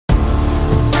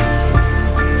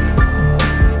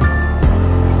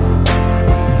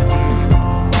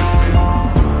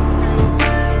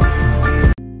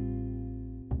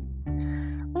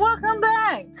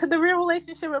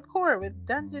Relationship Report with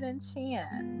Dungeon and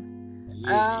Chan.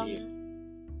 Yeah.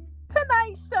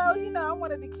 Tonight's show, I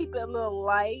wanted to keep it a little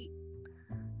light.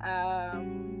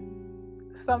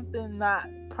 Something not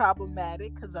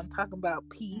problematic because I'm talking about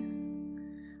peace.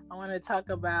 I want to talk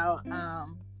about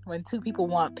when two people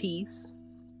want peace.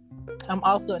 I'm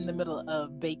also in the middle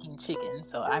of baking chicken,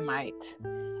 so I might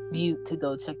mute to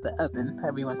go check the oven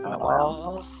every once in a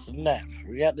while. Oh, snap.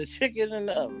 We got the chicken in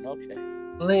the oven. Okay.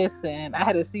 Listen, I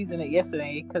had to season it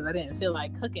yesterday because I didn't feel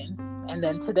like cooking. And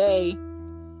then today,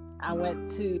 I went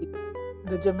to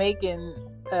the Jamaican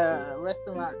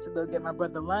restaurant to go get my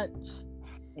brother lunch.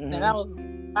 Mm-hmm. And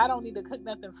I don't need to cook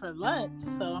nothing for lunch,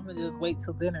 so I'm going to just wait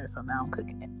till dinner. So now I'm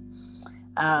cooking it.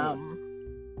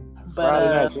 Friday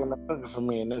night, you're not cooking for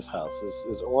me in this house.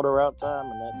 It's order out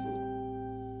time, and that's it.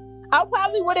 I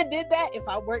probably would have did that if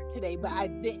I worked today, but I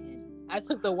didn't. I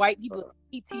took the white people's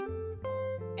PTO,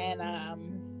 and and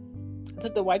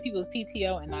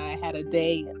I had a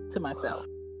day to myself.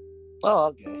 Oh,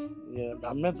 okay. Yeah,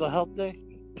 a mental health day.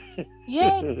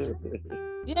 Yeah,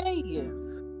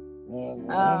 yes.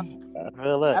 I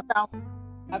feel that.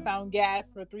 I found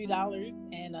gas for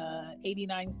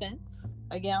 $3.89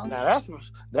 a gallon. Now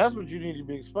that's what you need to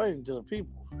be explaining to the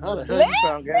people. How the hell you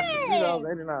found gas for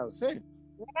 $3.89?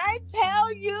 When I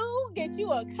tell you, get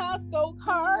you a Costco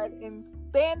card and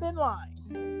stand in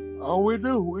line. Oh, we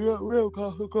do. We have a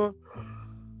Costco card.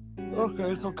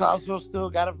 Okay, so Costco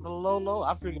still got it for the low.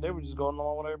 I figured they were just going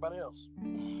along with everybody else.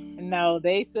 No,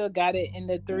 they still got it in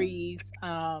the threes.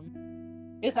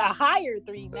 It's a higher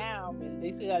 3 now, but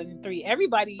they still got it in 3.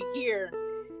 Everybody here,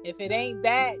 if it ain't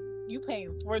that, you paying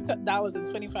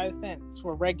 $4.25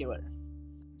 for regular.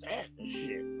 That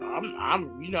shit.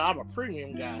 I'm a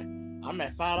premium guy. I'm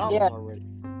at $5 already.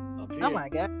 Oh my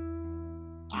god.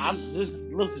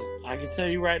 Listen, I can tell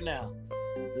you right now,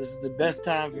 this is the best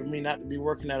time for me not to be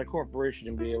working at a corporation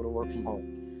and be able to work from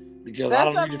home. Because I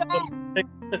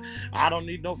don't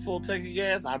need no full tank of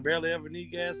gas. I barely ever need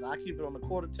gas. I keep it on the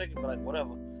quarter tank and be like,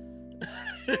 whatever.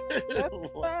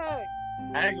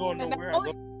 I ain't going nowhere.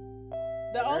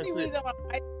 The only reason why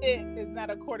I it is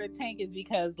not a quarter tank is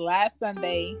because last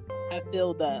Sunday I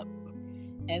filled up.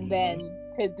 And then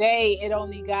today it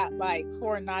only got like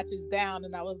 4 notches down,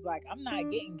 and I was like, I'm not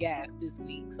getting gas this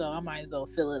week, so I might as well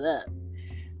fill it up.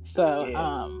 So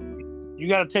you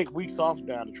got to take weeks off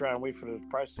now to try and wait for the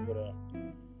price to go down.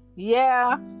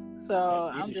 Yeah.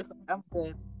 So I'm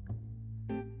good.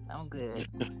 I'm good.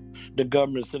 The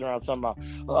government sitting around talking about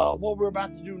what we're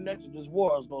about to do next with this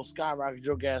war is going to skyrocket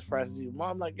your gas prices.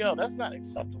 I'm like, yo, that's not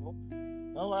acceptable.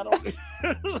 No, I don't.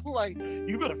 Like,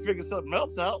 you better figure something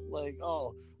else out. Like,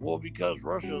 because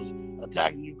Russia's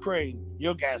attacking Ukraine,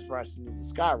 your gas prices need to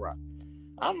skyrocket.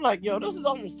 I'm like, yo, this is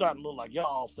almost starting to look like y'all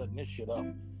all setting this shit up.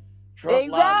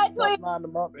 Trump lined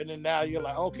them up, and then now you're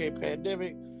like, okay,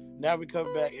 pandemic. Now we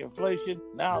come back, inflation.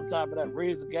 Now on top of that,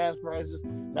 raise the gas prices.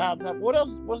 Now on top, what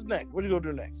else? What's next? What are you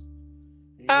gonna do next?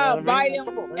 You know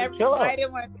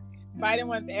Biden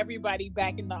wants everybody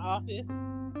back in the office.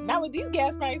 Not with these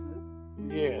gas prices.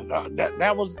 Yeah,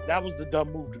 that was the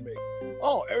dumb move to make.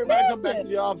 Oh, everybody come back to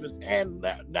the office, and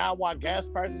now while gas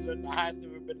prices are the highest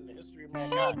they've ever been in the history of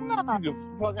mankind, you get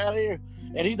the fuck out of here.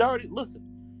 And he's already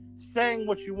saying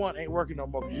what you want ain't working no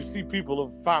more, because you see people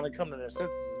have finally come to their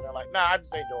senses and they're like, nah, I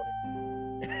just ain't doing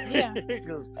it. Yeah.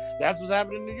 Because that's what's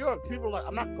happening in New York. People are like,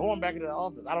 I'm not going back into the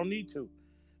office. I don't need to.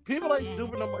 People ain't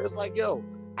stupid no more. It's like, yo,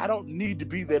 I don't need to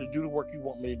be there to do the work you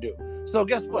want me to do. So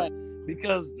guess what?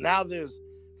 Because now there's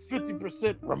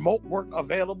 50% remote work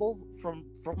available from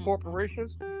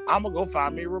corporations, I'm going to go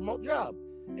find me a remote job.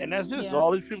 And that's just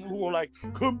all these people who are like,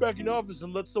 come back in the office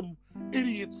and let some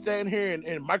idiot stand here and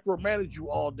micromanage you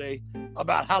all day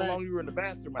about how long you were in the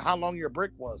bathroom and how long your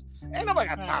break was. Ain't nobody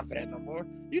got time for that no more.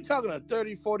 You talking to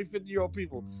 30, 40, 50-year-old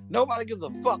people. Nobody gives a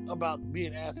fuck about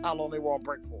being asked how long they were on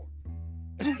break for.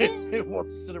 They want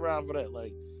to sit around for that.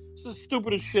 Like, it's the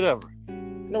stupidest shit ever.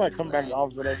 Nobody come back to the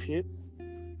office for that shit.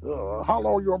 How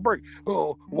long you on break?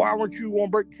 Why weren't you on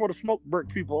break before the smoke break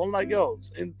people? I'm like, yo,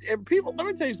 and people, let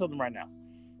me tell you something right now.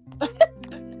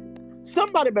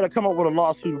 Somebody better come up with a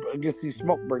lawsuit against these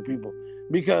smoke break people,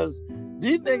 because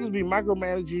these niggas be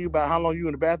micromanaging you about how long you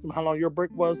in the bathroom, how long your break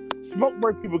was. Smoke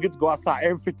break people get to go outside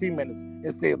every 15 minutes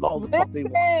and stay as long as the fuck they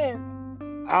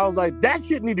want. I was like, that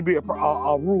shit need to be a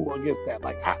rule against that.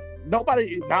 Like,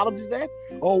 nobody acknowledges that.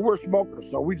 Oh, we're smokers,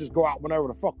 so we just go out whenever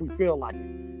the fuck we feel like it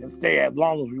and stay as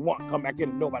long as we want. Come back in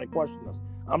and nobody questions us.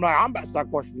 I'm like, I'm about to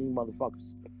start questioning you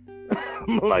motherfuckers.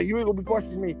 I'm like, you ain't gonna be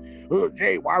questioning me.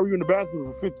 Jay, why were you in the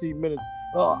bathroom for 15 minutes?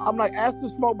 I'm like, ask the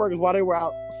smoke breakers why they were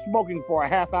out smoking for a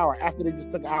half hour after they just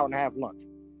took an hour and a half lunch.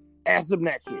 Ask them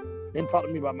that shit. Then talk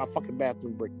to me about my fucking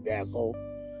bathroom break, you asshole.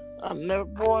 I'm never,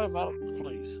 boy,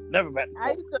 please. Never back.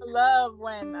 I used to love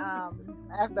when,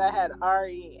 after I had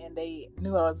Ari and they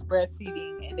knew I was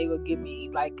breastfeeding and they would give me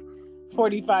like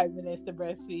 45 minutes to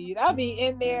breastfeed. I'll be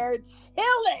in there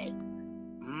chilling.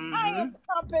 Mm-hmm. I am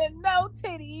pumping no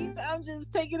titties. I'm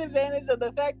just taking advantage of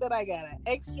the fact that I got an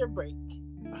extra break.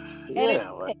 Yeah, and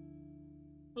it's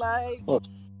like...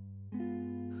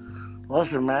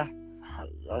 Listen, man.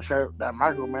 That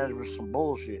micromanagement is some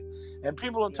bullshit. And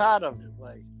people are tired of it.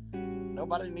 Like,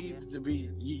 nobody needs to be...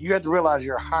 You have to realize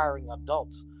you're hiring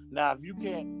adults. Now, if you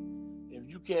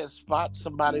can't spot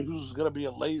somebody who's going to be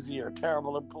a lazy or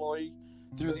terrible employee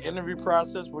through the interview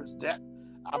process, which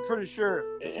I'm pretty sure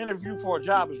an interview for a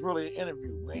job is really an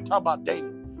interview. We ain't talking about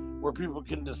dating, where people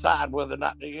can decide whether or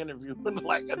not they interview.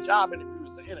 Like, a job interview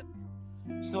is an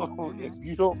interview. So, if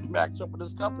you don't match up with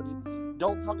this company,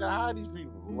 don't fucking hire these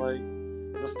people. Like,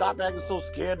 stop acting so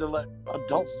scared to let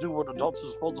adults do what adults are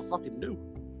supposed to fucking do.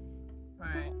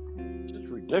 Right. It's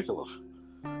ridiculous.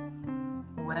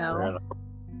 Well,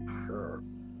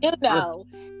 you know,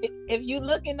 if you're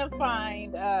looking to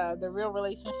find the Real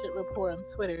Relationship Report on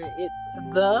Twitter, it's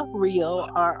The Real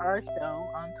RR Show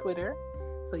on Twitter.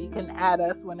 So you can add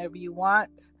us whenever you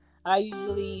want. I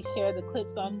usually share the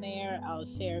clips on there. I'll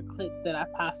share clips that I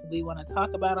possibly want to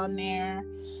talk about on there.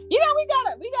 You know, we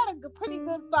got a pretty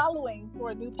good following for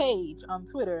a new page on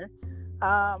Twitter.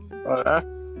 I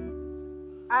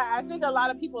think a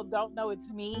lot of people don't know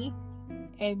it's me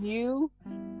and you.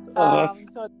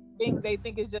 So they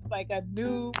think it's just like a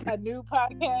new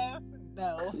podcast.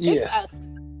 No, it's us.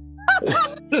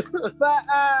 But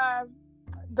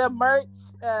the merch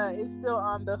is still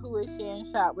on the Who Is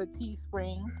Sharon shop with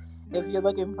Teespring. If you're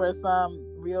looking for some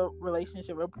Real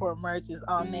Relationship Report merch, is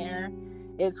on there.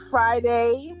 It's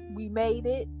Friday. We made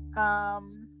it.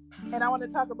 And I want to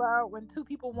talk about when two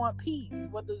people want peace.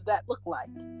 What does that look like?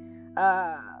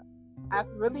 I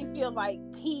really feel like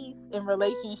peace in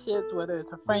relationships, whether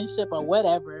it's a friendship or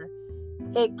whatever,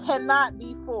 it cannot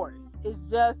be forced. It's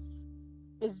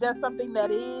just something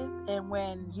that is. And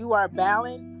when you are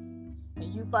balanced and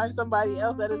you find somebody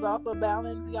else that is also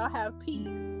balanced, y'all have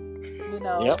peace. You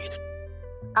know, yep.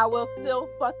 I will still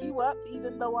fuck you up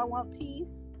even though I want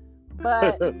peace,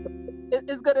 but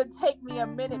it's gonna take me a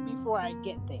minute before I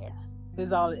get there.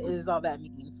 Is all that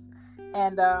means.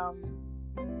 And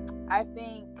I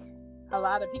think a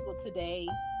lot of people today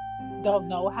don't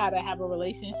know how to have a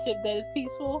relationship that is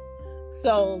peaceful,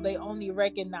 so they only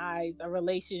recognize a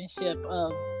relationship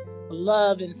of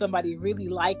love and somebody really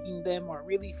liking them or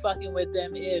really fucking with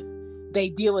them if they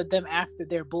deal with them after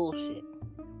their bullshit.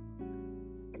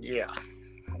 Yeah.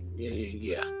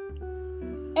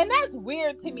 And that's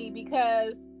weird to me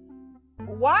because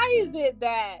why is it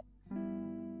that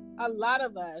a lot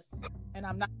of us, and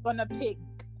I'm not going to pick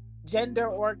gender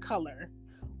or color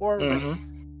or race,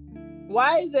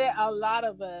 why is it a lot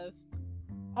of us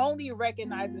only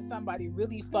recognize that somebody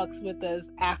really fucks with us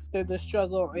after the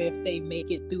struggle or if they make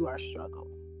it through our struggle?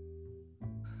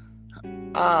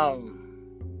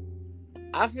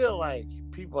 I feel like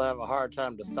people have a hard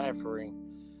time deciphering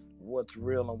what's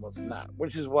real and what's not,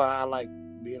 which is why I like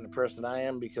being the person I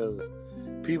am, because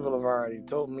people have already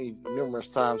told me numerous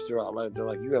times throughout life, they're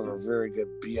like, you have a very good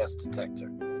BS detector.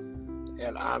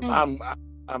 And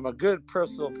I'm a good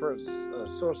personal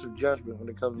source of judgment when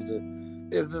it comes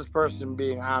to, is this person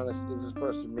being honest? Is this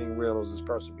person being real? Or is this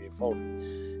person being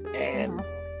phony? And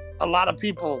a lot of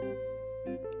people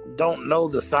don't know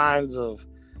the signs of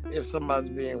if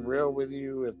somebody's being real with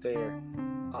you, if they're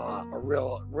a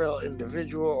real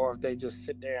individual, or if they just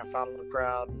sit there and follow the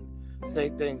crowd and say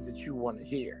things that you want to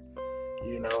hear,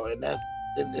 you know. And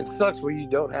it sucks when you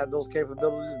don't have those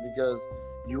capabilities, because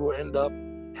you will end up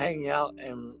hanging out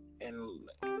and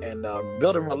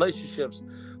building relationships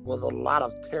with a lot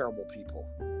of terrible people,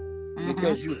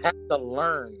 because you have to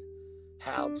learn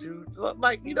how to,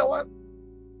 like, you know what?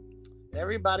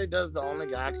 Everybody does the only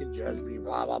guy can judge me,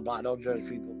 blah, blah, blah. Don't judge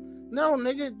people. No,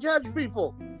 nigga, judge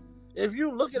people. If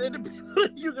you look at it,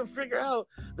 you can figure out.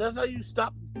 That's how you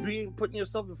stop putting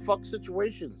yourself in fuck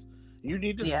situations. You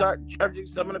need to start judging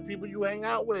some of the people you hang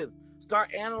out with.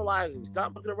 Start analyzing.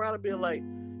 Stop looking around and being like,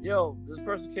 yo, this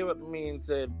person came up to me and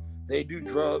said they do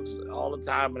drugs all the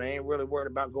time and they ain't really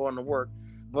worried about going to work,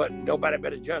 but nobody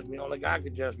better judge me. Only God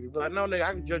can judge me. But I know, nigga,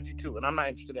 I can judge you too, and I'm not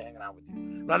interested in hanging out with you.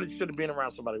 I'm not interested in being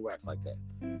around somebody who acts like that.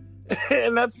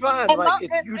 And that's fine. And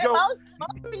like,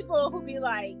 most people who be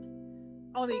like,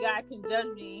 only God can judge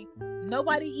me,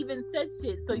 nobody even said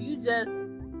shit, so you just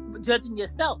judging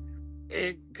yourself.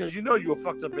 Because you know you're a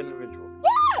fucked up individual.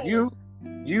 Yes!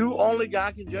 You only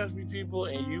God can judge me, people,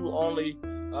 and you only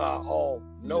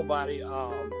nobody, you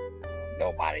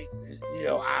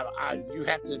know, you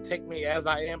have to take me as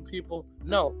I am, people.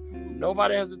 No,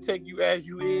 nobody has to take you as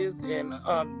you is, and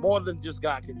more than just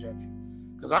God can judge you.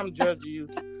 Because I'm judging you,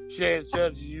 Shan's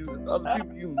judging you, other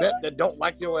people you met that don't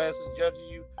like your ass is judging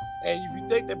you. And if you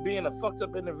think that being a fucked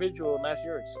up individual and that's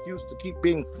your excuse to keep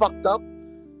being fucked up,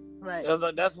 right?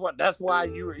 That's why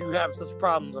you have such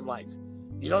problems in life.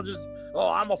 You don't just,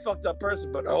 oh, I'm a fucked up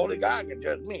person, but only God can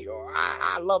judge me, or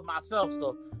I love myself,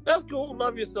 so that's cool,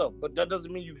 love yourself. But that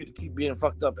doesn't mean you get to keep being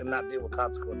fucked up and not deal with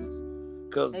consequences,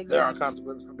 because there are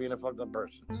consequences for being a fucked up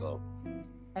person. So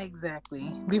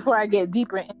exactly. Before I get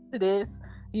deeper into this,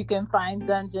 you can find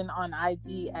Dungeon on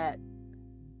IG at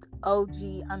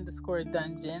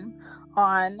OG_Dungeon.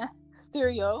 On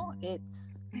Stereo, it's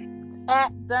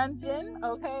at Dungeon.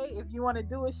 Okay, if you want to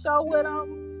do a show with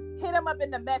them, hit them up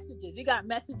in the messages. We got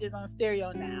messages on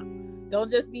Stereo now. Don't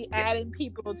just be adding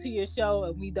people to your show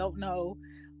and we don't know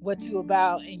what you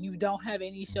about and you don't have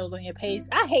any shows on your page.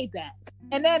 I hate that.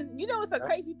 And then, you know what's a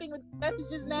crazy thing with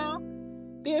messages now?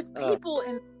 There's people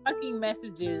in fucking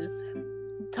messages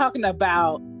talking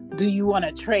about, do you want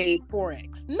to trade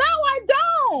Forex? No, I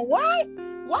don't.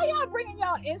 Why y'all bringing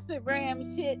y'all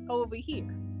Instagram shit over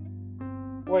here?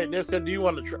 Wait, they said, do you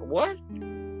want to what?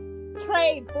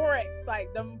 Trade Forex,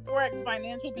 like the Forex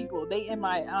financial people. They in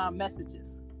my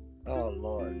messages. Oh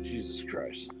Lord, Jesus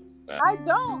Christ! I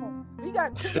don't. We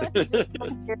got 2 messages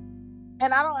from here,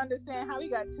 and I don't understand how we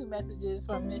got 2 messages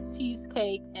from Miss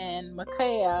Cheesecake and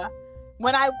Makaya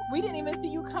when we didn't even see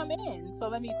you come in. So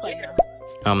let me play it.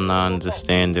 I'm not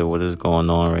understanding what is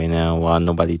going on right now. Why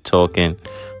nobody talking,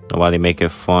 nobody making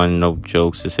fun, no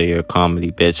jokes to say you're a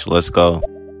comedy bitch. Let's go.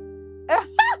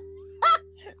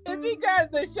 It's because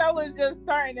the show was just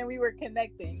starting and we were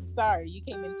connecting. Sorry, you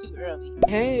came in too early.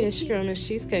 Hey, it's your girl Miss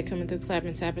Cheesecake coming through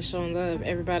clapping, tapping, showing love.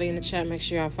 Everybody in the chat, make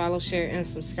sure y'all follow, share, and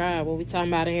subscribe. What we talking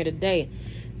about in here today?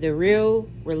 The Real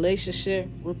Relationship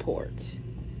Report.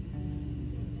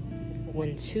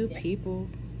 When 2 people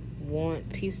want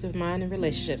peace of mind in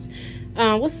relationships.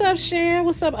 What's up, Shan?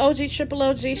 What's up, OG, Triple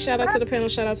OG? Shout out to the panel.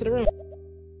 Shout out to the room.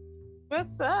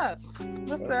 What's up?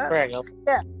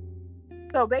 Yeah.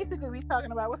 So basically, we talking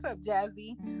about, what's up,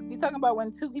 Jazzy? We talking about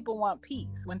when 2 people want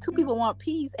peace. When 2 people want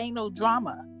peace, ain't no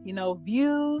drama. You know,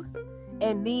 views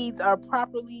and needs are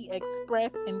properly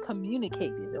expressed and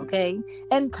communicated, okay,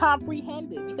 and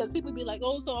comprehended. Because people be like,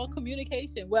 oh, it's all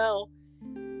communication. Well,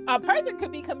 a person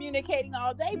could be communicating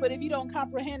all day, but if you don't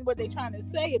comprehend what they're trying to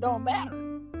say, it don't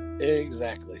matter.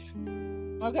 Exactly.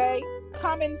 Okay?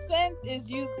 Common sense is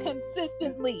used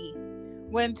consistently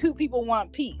when 2 people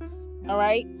want peace. All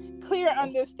right? Clear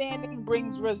understanding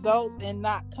brings results and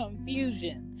not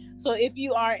confusion. So if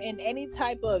you are in any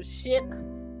type of ship,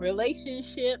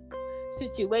 relationship,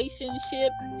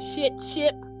 situationship,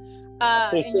 ship,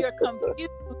 and you're confused,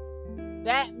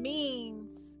 that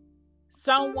means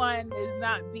someone is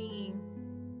not being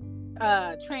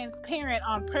transparent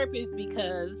on purpose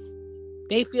because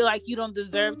they feel like you don't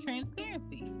deserve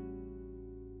transparency.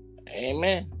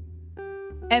 Amen.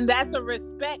 And that's a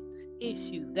respect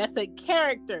issue. That's a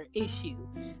character issue.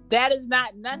 That is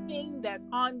not nothing that's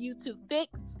on you to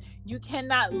fix. You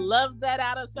cannot love that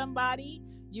out of somebody.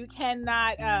 You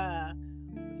cannot,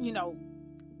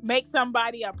 make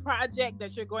somebody a project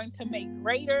that you're going to make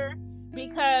greater,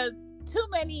 because too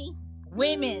many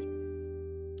women,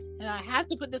 and I have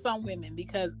to put this on women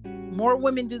because more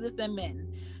women do this than men.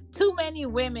 Too many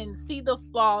women see the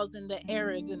flaws and the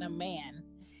errors in a man,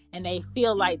 and they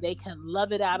feel like they can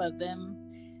love it out of them.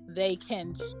 They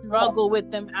can struggle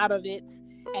with them out of it,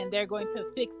 and they're going to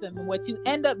fix them. And what you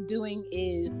end up doing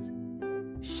is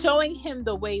showing him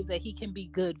the ways that he can be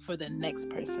good for the next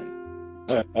person.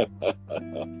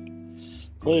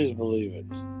 Please believe it.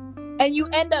 And you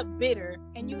end up bitter,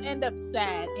 and you end up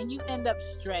sad, and you end up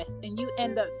stressed, and you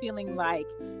end up feeling like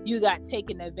you got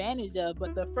taken advantage of.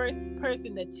 But the first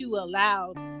person that you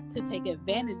allowed to take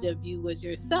advantage of you was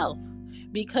yourself,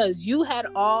 because you had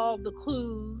all the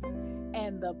clues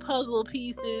and the puzzle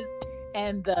pieces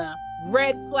and the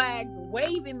red flags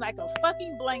waving like a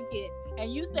fucking blanket,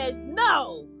 and you said,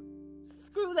 no,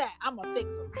 screw that, I'm gonna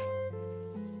fix them.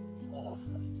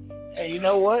 And you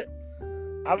know what?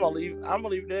 I'm gonna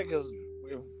leave there, because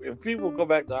if people go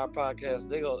back to our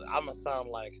podcast, I'm gonna sound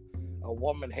like a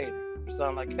woman hater.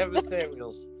 Sound like Kevin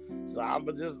Samuels. So I'm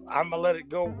gonna let it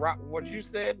go rock what you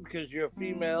said, because you're a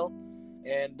female,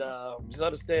 and just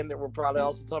understand that we're probably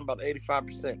also talking about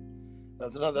 85%.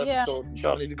 That's another episode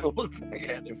y'all need to go look back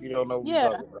at if you don't know what we're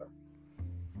talking about.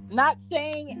 Not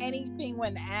saying anything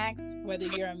when asked whether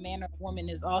you're a man or a woman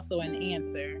is also an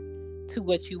answer to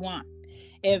what you want.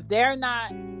 If they're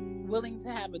not willing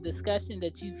to have a discussion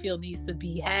that you feel needs to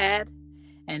be had,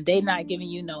 and they not giving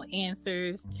you no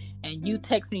answers, and you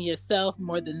texting yourself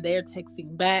more than they're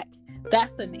texting back,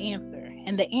 that's an answer.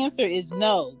 And the answer is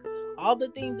no. All the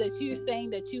things that you're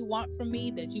saying that you want from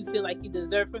me, that you feel like you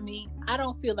deserve from me, I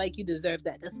don't feel like you deserve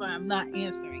that. That's why I'm not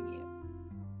answering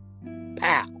you.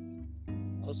 Pow.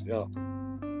 Let's go.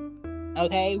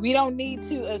 Okay? We don't need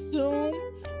to assume.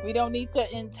 We don't need to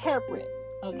interpret.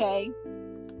 Okay?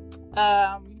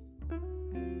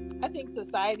 I think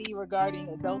society regarding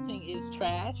adulting is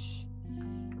trash.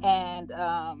 And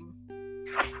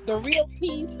the real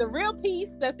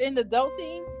peace that's in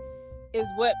adulting is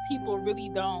what people really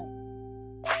don't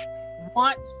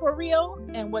want for real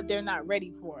and what they're not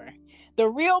ready for. The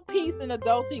real peace in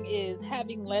adulting is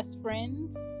having less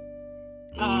friends,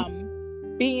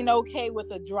 being okay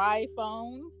with a dry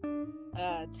phone,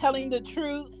 telling the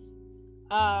truth,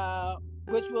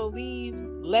 which will leave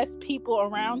less people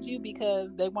around you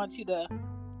because they want you to,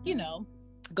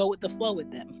 go with the flow with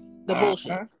them. The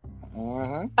bullshit.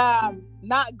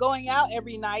 Not going out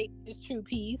every night is true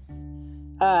peace.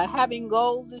 Having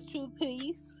goals is true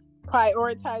peace.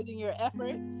 Prioritizing your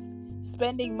efforts.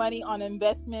 Spending money on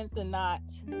investments and not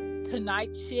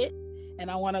tonight shit. And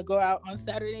I want to go out on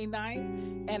Saturday night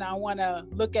and I want to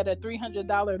look at a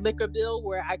 $300 liquor bill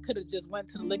where I could have just went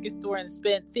to the liquor store and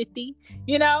spent $50.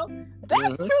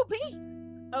 That's true peace.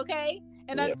 Okay?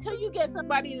 And until you get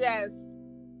somebody that's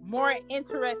more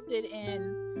interested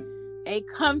in a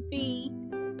comfy,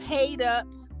 paid up,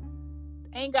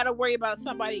 ain't got to worry about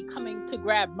somebody coming to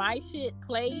grab my shit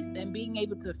place and being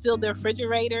able to fill their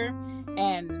refrigerator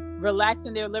and relax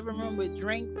in their living room with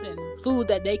drinks and food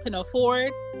that they can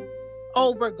afford,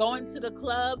 over going to the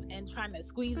club and trying to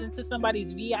squeeze into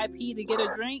somebody's VIP to get a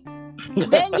drink,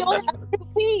 then you'll have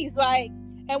peace.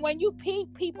 And when you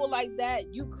peep people like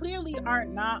that, you clearly are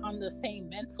not on the same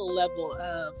mental level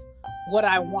of what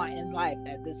I want in life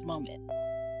at this moment.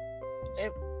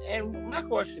 And my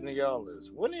question to y'all is,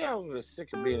 when are y'all gonna get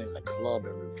sick of being in the club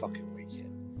every fucking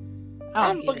weekend?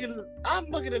 I'm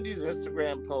looking at these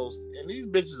Instagram posts, and these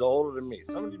bitches are older than me.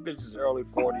 Some of these bitches early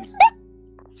 40s,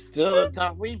 still in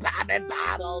top. We popping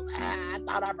bottles. I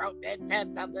thought I broke that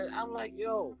 10 something. I'm like,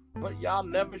 yo, but y'all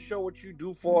never show what you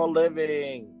do for a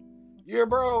living. You're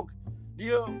broke.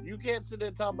 You can't sit there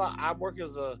and talk about I work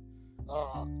as a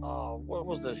what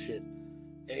was that shit?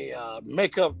 A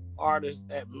makeup artist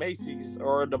at Macy's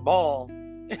or the ball.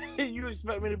 You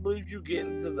expect me to believe you get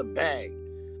into the bag?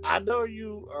 I know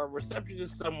you are a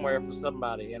receptionist somewhere for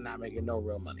somebody and not making no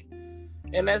real money,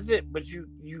 and that's it. But you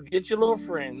get your little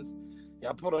friends,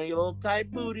 y'all put on your little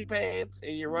tight booty pants,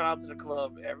 and you run out to the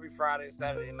club every Friday and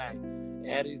Saturday night, and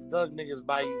have these thug niggas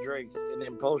buy you drinks and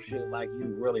then post shit like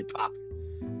you really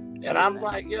popping. And I'm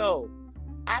like, yo,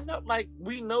 I know,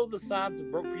 we know the signs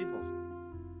of broke people.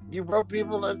 You broke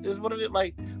people is what it is.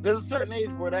 There's a certain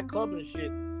age where that clubbing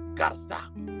shit gotta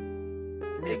stop.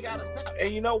 It gotta stop.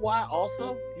 And you know why?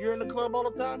 Also, you're in the club all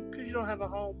the time because you don't have a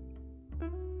home.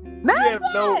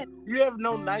 You have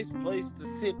no nice place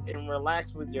to sit and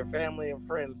relax with your family and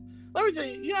friends. Let me tell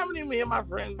you, you know how many of me and my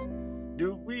friends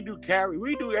do? We do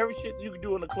every shit you can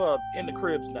do in the club in the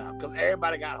cribs now because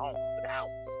everybody got homes and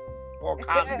houses or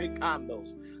big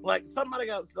condos. Somebody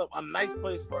got a nice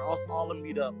place for us all to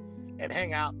meet up and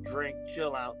hang out, drink,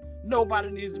 chill out.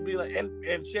 Nobody needs to be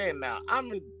and Shane now,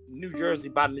 I'm in New Jersey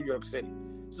by New York City.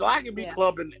 So I can be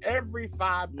clubbing every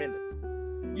 5 minutes.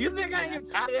 You think I ain't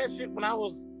get tired of that shit when I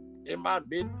was in my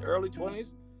early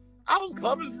 20s? I was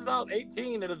clubbing since I was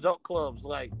 18 at adult clubs.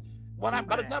 By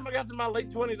the time I got to my late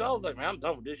 20s, I was like, man, I'm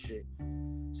done with this shit.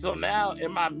 So now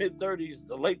in my mid-30s,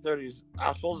 the late 30s,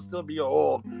 I'm supposed to still be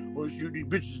what's you these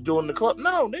bitches doing in the club?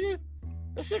 No, nigga.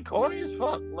 That shit corny as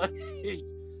fuck.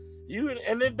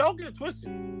 And then don't get it twisted.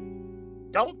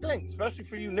 Don't think, especially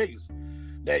for you niggas,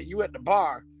 that you at the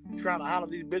bar trying to holler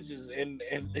these bitches and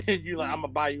you like, I'm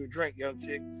gonna buy you a drink, young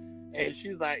chick. And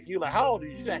she's like, you like, how old are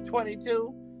you? She's like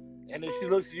 22. And then she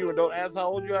looks at you and don't ask how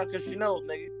old you are because she knows,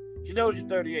 nigga. She knows you're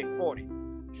 38, 40.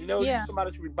 She knows you're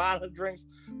somebody should be buying her drinks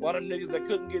while them niggas that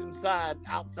couldn't get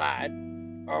outside,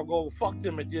 or go fuck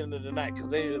them at the end of the night because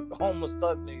they homeless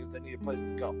thug niggas that need a place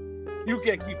to go. You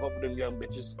can't keep up with them young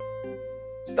bitches.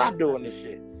 Stop doing this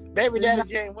shit. Baby Daddy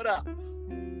Jane, what up?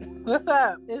 What's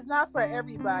up? It's not for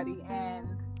everybody,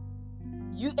 and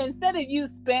instead of you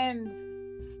spend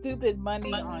stupid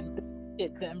money on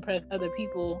shit to impress other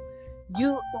people,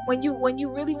 when you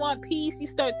really want peace, you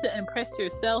start to impress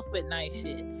yourself with nice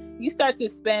shit. You start to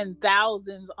spend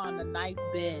thousands on a nice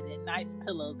bed and nice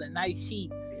pillows and nice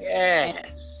sheets.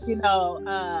 Yes. And,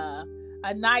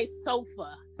 a nice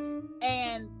sofa.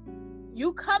 And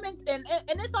you come in, and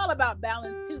it's all about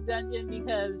balance too, Dungeon,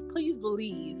 because please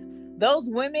believe those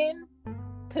women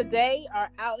today are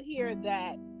out here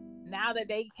that now that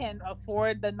they can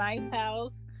afford the nice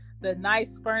house, the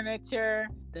nice furniture,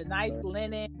 the nice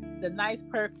linen, the nice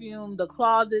perfume, the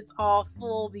closets all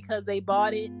full because they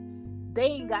bought it, they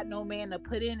ain't got no man to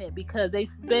put in it because they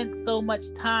spent so much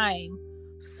time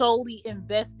solely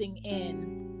investing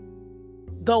in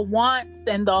the wants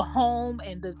and the home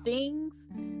and the things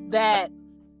that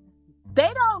they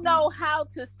don't know how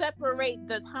to separate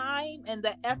the time and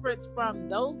the efforts from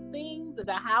those things,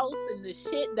 the house and the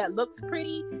shit that looks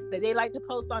pretty that they like to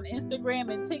post on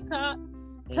Instagram and TikTok,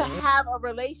 to have a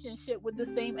relationship with the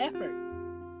same effort.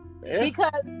 Yeah.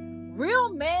 Because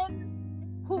real men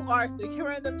who are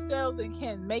secure in themselves and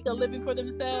can make a living for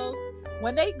themselves,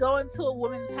 when they go into a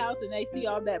woman's house and they see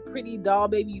all that pretty doll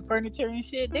baby furniture and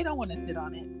shit, they don't want to sit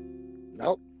on it.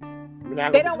 Nope.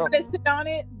 They don't want to sit on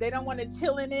it. They don't want to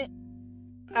chill in it.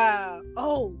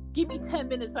 Give me 10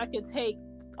 minutes so I can take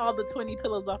all the 20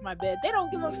 pillows off my bed. They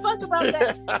don't give a fuck about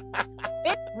that.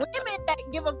 It's women that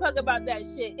give a fuck about that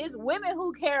shit. It's women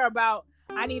who care about,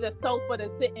 I need a sofa to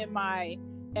sit in my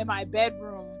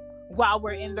bedroom while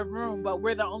we're in the room, but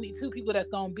we're the only two people that's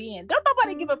gonna be in. Don't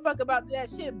nobody give a fuck about that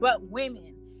shit but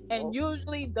women. And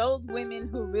usually those women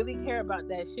who really care about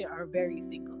that shit are very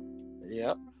single.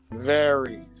 Yep.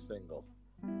 Very single.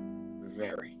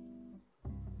 Very.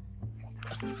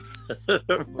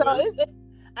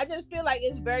 I just feel like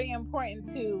it's very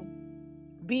important to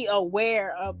be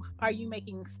aware of, are you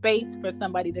making space for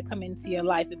somebody to come into your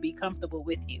life and be comfortable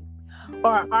with you?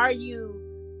 Or are you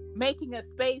making a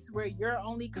space where you're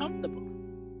only comfortable?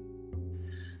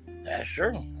 That's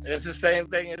true. It's the same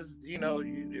thing as,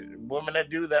 women that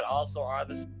do that also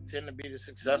tend to be the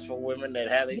successful women that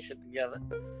have their shit together.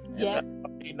 Yes.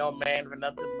 Don't need no man for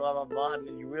nothing, blah, blah, blah. And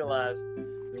then you realize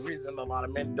the reason a lot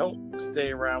of men don't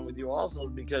stay around with you also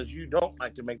is because you don't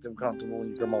like to make them comfortable when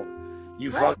you come over.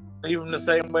 You fuck leave them the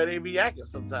same way they be acting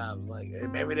sometimes. Like,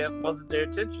 maybe that wasn't their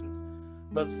intentions.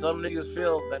 But some niggas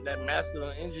feel that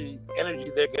masculine energy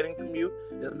they're getting from you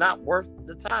is not worth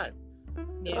the time.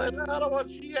 Yeah. Like, no, I don't want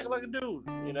you act like a dude.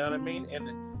 You know what I mean?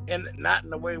 And not in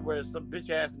the way where some bitch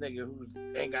ass nigga who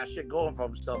ain't got shit going for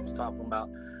himself is talking about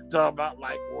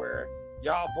like where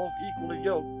y'all both equally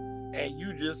yoked and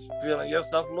you just feeling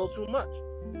yourself a little too much.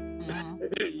 Mm-hmm.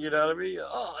 You know what I mean?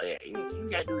 Oh yeah, you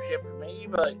can't do shit for me.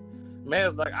 But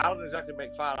man's like, I don't exactly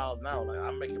make $5 an hour. Like,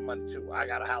 I'm making money too. I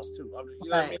got a house too. You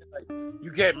know what I mean? Like,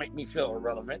 you can't make me feel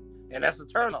irrelevant, and that's a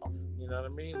turnoff. You know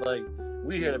what I mean? Like,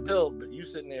 we here to build, but you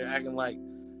sitting there acting like,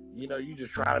 you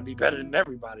just trying to be better than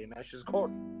everybody, and that's just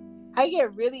corny. I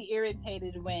get really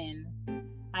irritated when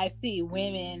I see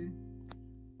women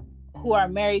who are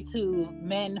married to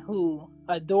men who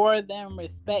adore them,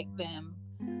 respect them,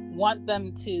 want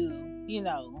them to,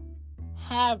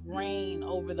 have reign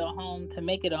over the home, to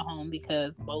make it a home,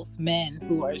 because most men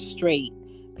who are straight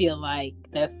feel like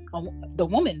that's the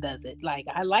woman does it. Like,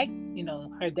 I like,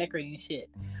 her decorating shit.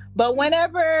 But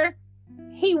whenever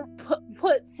he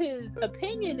puts his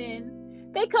opinion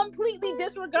in, they completely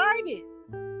disregard it.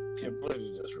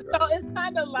 Completely disregard. So it's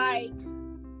kind of like,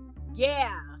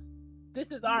 yeah,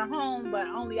 this is our home, but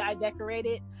only I decorate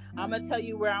it. I'm going to tell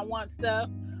you where I want stuff.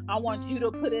 I want you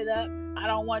to put it up. I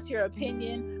don't want your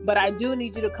opinion, but I do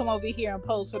need you to come over here and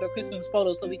pose for the Christmas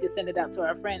photo so we can send it out to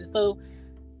our friends. So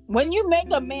when you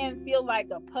make a man feel like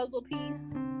a puzzle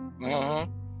piece,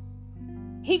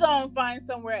 he gonna find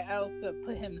somewhere else to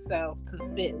put himself to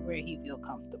fit where he feel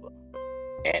comfortable.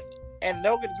 And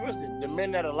don't get twisted, the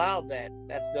men that allowed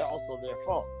that's also their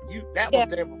fault. That was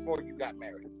there before you got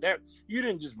married. You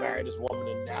didn't just marry this woman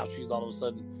and now she's all of a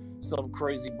sudden some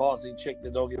crazy bossy chick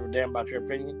that don't give a damn about your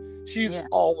opinion. She's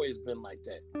always been like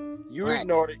that. You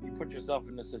ignored it, you put yourself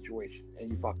in this situation,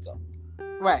 and you fucked up.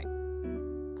 Right.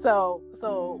 So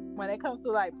when it comes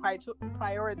to like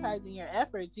prioritizing your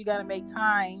efforts, you got to make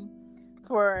time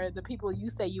for the people you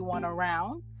say you want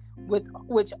around,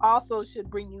 which also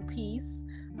should bring you peace.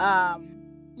 A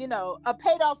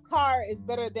paid off car is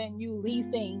better than you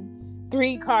leasing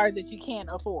 3 cars that you can't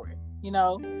afford.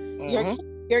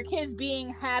 Your kids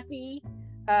being happy,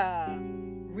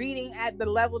 reading at the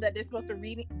level that they're supposed to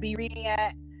be reading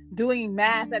at, doing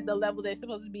math at the level they're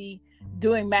supposed to be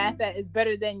doing math at, is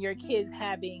better than your kids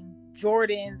having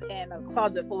Jordans and a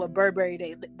closet full of Burberry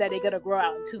that they're gonna grow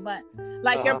out in 2 months.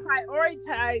 Like, you're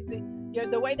prioritizing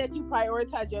the way that you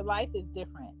prioritize your life is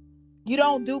different. You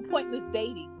don't do pointless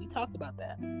dating. We talked about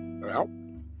that. Well,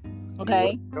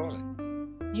 okay.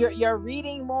 You're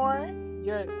reading more.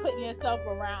 You're putting yourself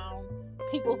around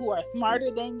people who are smarter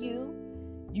than you.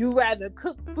 you rather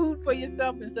cook food for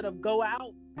yourself instead of go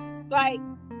out. Like,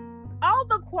 all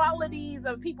the qualities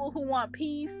of people who want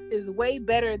peace is way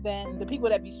better than the people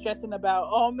that be stressing about,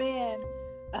 oh man,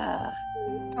 I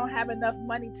don't have enough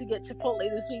money to get Chipotle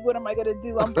this week. What am I gonna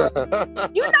do? I'm broke.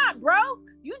 You're not broke.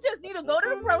 You just need to go to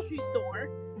the grocery store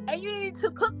and you need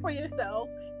to cook for yourself,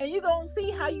 and you're gonna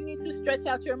see how you need to stretch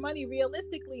out your money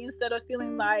realistically instead of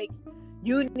feeling like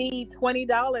you need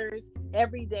 $20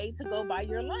 every day to go buy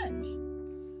your lunch.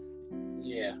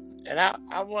 Yeah, and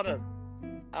I wanna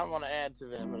add to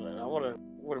that. I wanna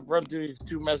run through these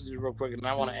two messages real quick, and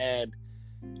I wanna add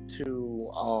to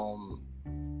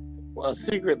a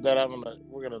secret that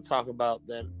we're gonna talk about,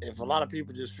 that if a lot of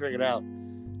people just figured out,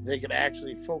 they could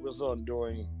actually focus on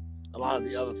doing a lot of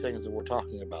the other things that we're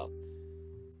talking about.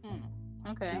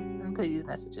 Okay, let me play these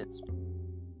messages.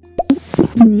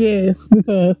 Yes,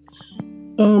 because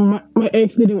my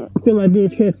ex didn't feel like being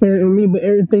transparent with me, but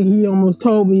everything he almost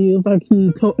told me, it was like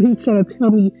he's trying to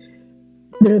tell me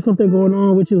there's something going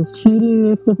on, which was cheating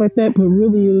and stuff like that. But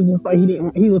really, it was just like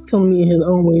he was telling me in his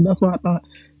own way. That's why I thought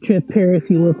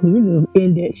transparency was. We just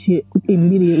end that shit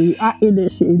immediately. I end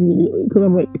that shit immediately because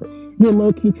I'm like, you're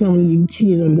low key telling me you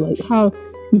cheated, and be like, how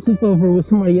you sleep over with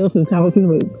somebody else's house? He's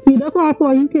like, see, that's why I feel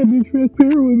like you can't be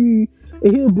transparent with me,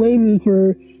 and he'll blame me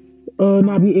for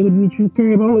not being able to be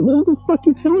transparent. But I'm like, what the fuck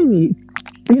you telling me?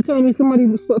 You're telling me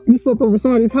you slept over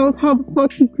somebody's house? How the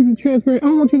fuck you can be transparent? I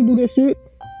don't want you to do that shit.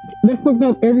 That fucked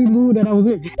up every mood that I was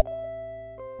in.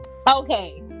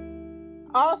 Okay.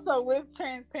 Also, with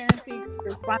transparency, the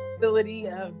responsibility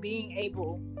of being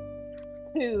able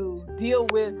to deal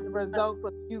with the results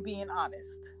of you being honest.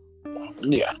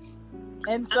 Yeah.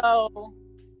 And so,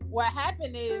 what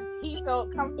happened is he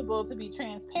felt comfortable to be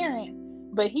transparent,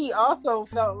 but he also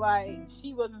felt like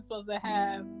she wasn't supposed to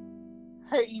have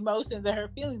her emotions and her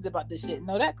feelings about the shit.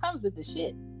 No, that comes with the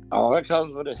shit. Oh, that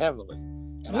comes with it heavily.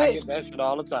 And I get that shit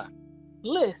all the time.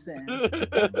 Listen.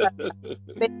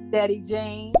 Daddy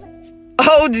Jane.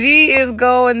 OG is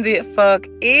going the fuck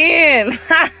in.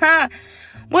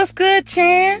 What's good,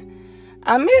 Chan?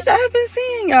 I haven't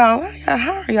seen y'all.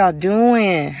 How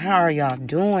are y'all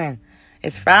doing?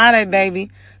 It's Friday,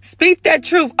 baby. Speak that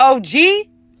truth, OG.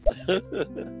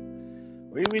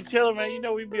 We be chilling, man. You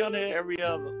know, we be on there every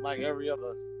other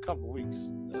couple weeks.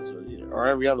 Or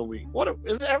every other week.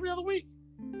 Is it every other week?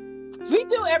 We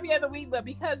do every other week, but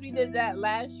because we did that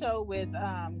last show with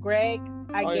Greg,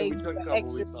 I gave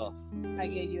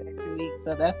you extra week,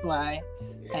 so that's why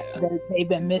they've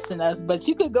been missing us. But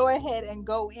you could go ahead and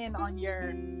go in on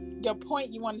your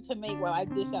point you wanted to make while I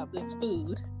dish out this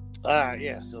food.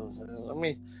 Yeah. So let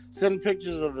me send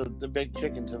pictures of the big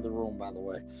chicken to the room, by the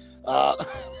way.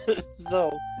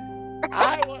 So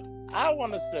I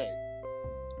want to say,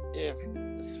 if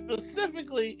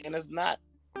specifically, and it's not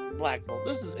Black folk,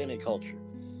 this is any culture,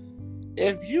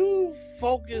 if you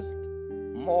focused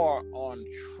more on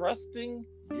trusting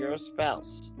your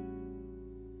spouse,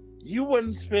 you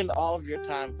wouldn't spend all of your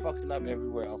time fucking up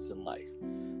everywhere else in life.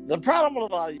 The problem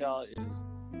with a lot of y'all is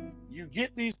you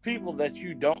get these people that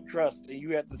you don't trust, and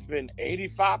you have to spend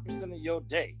 85% of your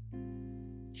day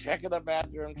checking the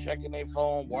bathroom, checking their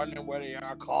phone, wondering where they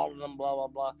are, calling them, blah, blah,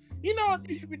 blah. You know what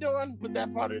you should be doing with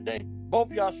that part of the day? Both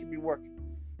of y'all should be working.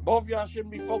 Both of y'all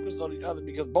shouldn't be focused on each other,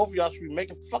 because both of y'all should be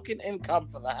making fucking income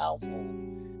for the household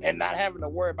and not having to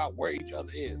worry about where each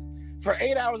other is. For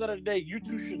 8 hours out of the day, you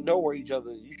two should know where each other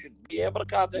is. You should be able to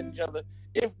contact each other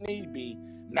if need be,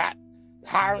 not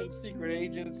hiring secret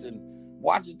agents and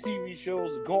watching TV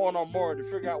shows and going on more to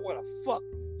figure out where the fuck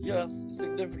your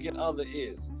significant other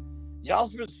is. Y'all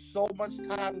spend so much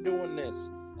time doing this,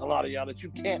 a lot of y'all, that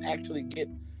you can't actually get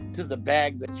to the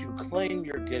bag that you claim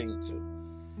you're getting to.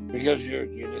 Because you're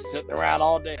just sitting around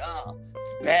all day,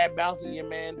 bad mouthing your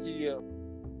man to your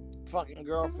fucking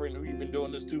girlfriend who you've been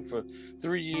doing this to for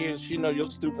 3 years. She know your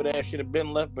stupid ass should have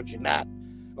been left, but you're not.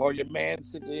 Or your man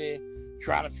sitting there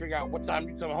trying to figure out what time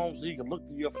you come home so you can look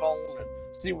through your phone and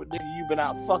see what nigga you've been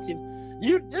out fucking.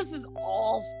 This is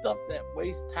all stuff that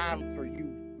wastes time for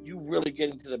you. You really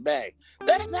getting to the bag.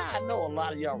 That is how I know a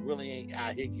lot of y'all really ain't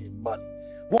out here getting money.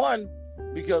 One,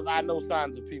 because I know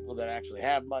signs of people that actually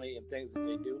have money and things that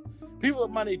they do. People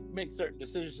with money make certain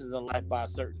decisions in life by a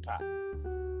certain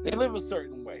time. They live a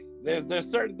certain way. There's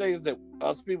certain things that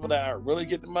us people that are really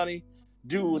getting money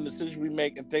do in the decisions we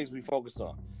make and things we focus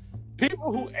on.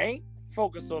 People who ain't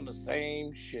focus on the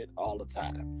same shit all the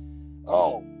time.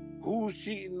 Oh, who's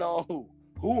cheating on who?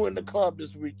 Who in the club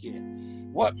this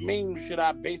weekend? What meme should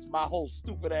I base my whole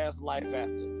stupid ass life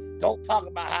after? Don't talk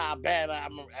about how bad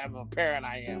I'm a parent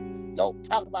I am. Don't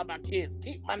talk about my kids.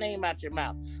 Keep my name out your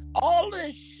mouth. All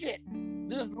this shit,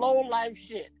 this low life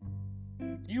shit,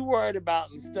 You worried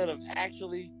about instead of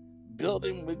actually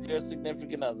building with your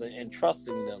significant other and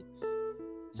trusting them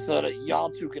so that y'all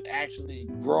two could actually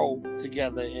grow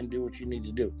together and do what you need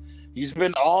to do. You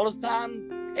spend all this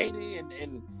time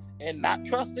hating and not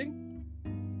trusting,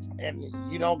 and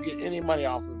you don't get any money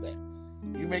off of that.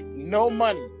 You make no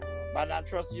money by not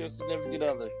trusting your significant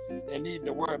other and needing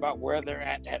to worry about where they're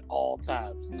at all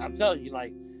times. I'm telling you,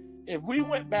 like, if we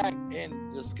went back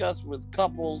and discussed with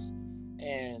couples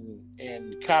and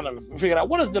kind of figured out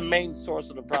what is the main source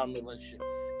of the problem in the relationship,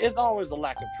 it's always a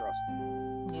lack of trust.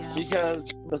 Yeah.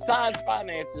 Because besides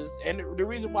finances, and the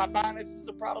reason why finances is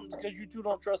a problem is because you two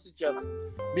don't trust each other.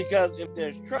 Because if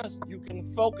there's trust, you can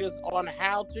focus on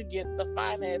how to get the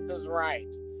finances right.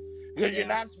 Because you're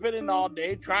not spending all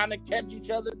day trying to catch each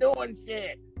other doing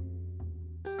shit.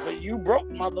 But you broke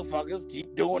motherfuckers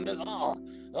keep doing this. I'm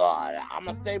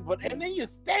gonna stay, and then you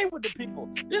stay with the people.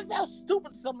 This is how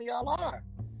stupid some of y'all are.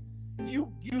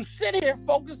 You sit here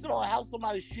focusing on how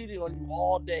somebody's cheating on you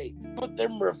all day, but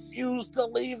then refuse to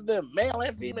leave them. Male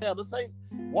and female, this ain't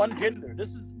one gender. This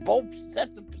is both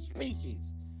sets of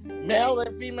species. Male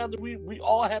and female, we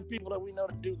all have people that we know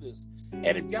to do this.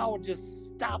 And if y'all would just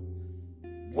stop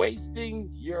wasting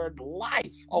your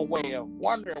life away of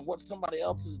wondering what somebody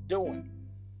else is doing,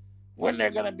 when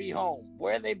they're going to be home,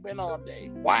 where they've been all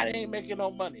day, why they ain't making no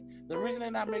money. The reason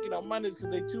they're not making no money is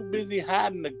because they're too busy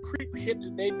hiding the creep shit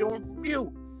that they doing from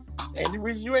you. And the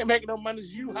reason you ain't making no money is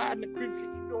you hiding the creep shit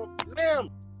you doing from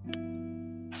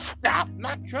them. Stop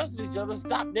not trusting each other.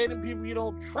 Stop dating people you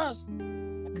don't trust.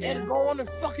 And go on and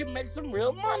fucking make some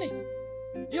real money.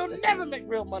 You'll never make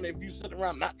real money if you sit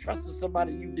around not trusting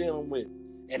somebody you dealing with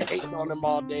and hating on them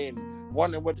all day and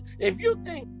wondering what. If you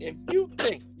think you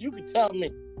can tell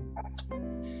me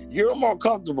you're more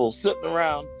comfortable sitting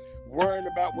around worrying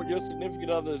about what your significant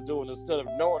other is doing instead of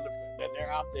knowing the fact that they're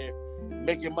out there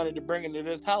making money to bring into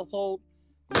this household,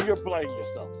 then you're playing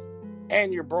yourself.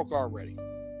 And you're broke already.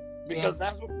 Because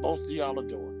that's what most of y'all are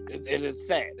doing. It is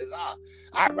sad.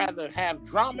 I'd rather have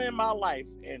drama in my life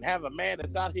and have a man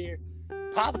that's out here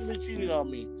possibly cheating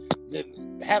on me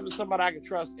than having somebody I can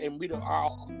trust, and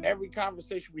every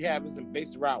conversation we have isn't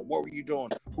based around what were you doing,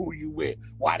 who are you with,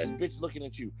 why this bitch looking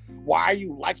at you, why are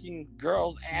you liking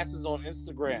girls' asses on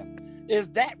Instagram? Is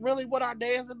that really what our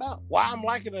day is about? Why I'm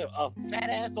liking a fat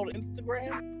ass on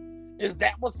Instagram? Is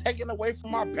that what's taken away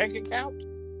from our bank account?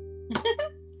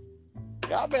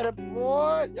 Y'all better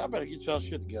get y'all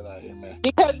shit together out here, man.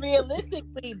 Because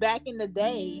realistically, back in the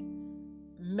day,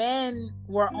 men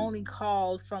were only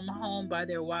called from home by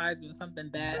their wives when something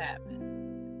bad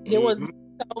happened. There was no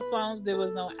cell phones. There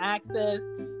was no access.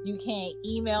 You can't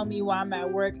email me while I'm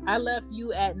at work. I left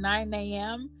you at 9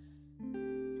 a.m.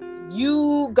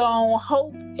 You gon'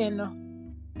 hope and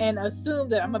assume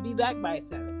that I'm going to be back by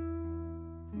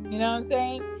 7. You know what I'm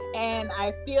saying? And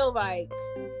I feel like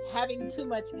having too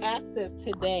much access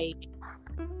today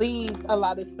leaves a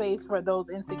lot of space for those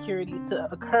insecurities to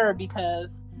occur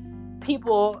because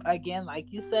people, again,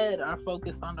 like you said, are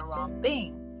focused on the wrong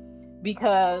thing.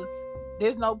 Because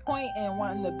there's no point in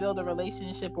wanting to build a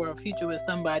relationship or a future with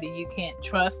somebody you can't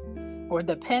trust or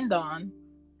depend on.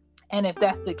 And if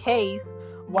that's the case,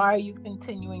 why are you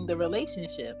continuing the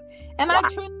relationship? And I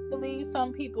truly believe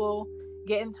some people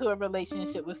get into a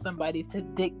relationship with somebody to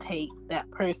dictate that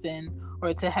person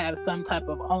or to have some type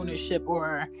of ownership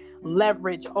or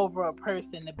leverage over a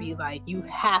person to be like, you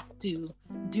have to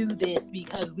do this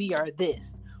because we are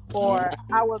this. Or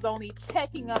I was only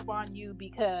checking up on you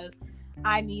because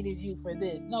I needed you for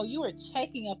this. No, you were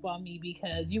checking up on me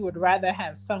because you would rather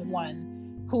have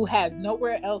someone who has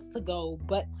nowhere else to go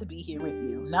but to be here with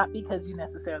you, not because you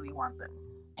necessarily want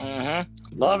them.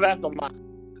 Love after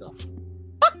lockup.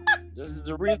 This is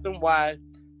the reason why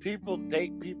people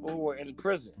date people who are in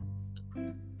prison.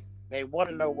 They want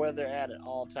to know where they're at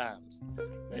all times.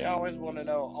 They always want to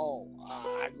know,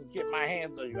 I can get my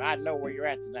hands on you. I know where you're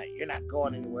at tonight. You're not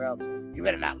going anywhere else. You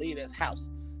better not leave this house.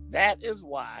 That is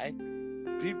why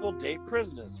people date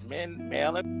prisoners, men,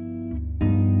 male, and...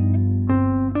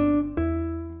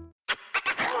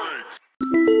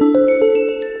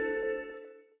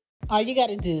 All you got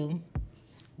to do,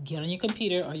 get on your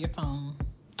computer or your phone,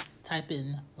 type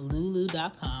in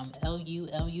lulu.com,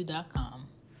 Lulu.com.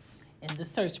 In the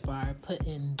search bar, put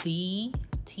in the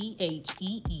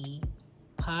THEE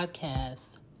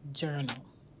podcast journal.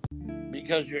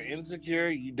 Because you're insecure,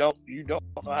 you don't know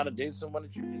how to date someone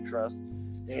that you can trust,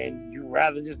 and you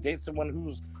rather just date someone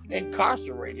who's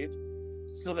incarcerated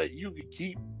so that you can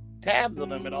keep tabs on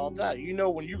them at all times. You know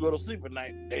when you go to sleep at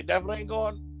night, they definitely ain't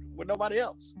going with nobody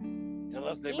else.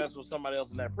 Unless they mess with somebody else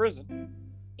in that prison.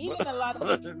 Even a lot of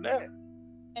other than that.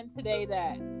 And today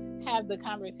that have the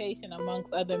conversation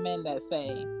amongst other men that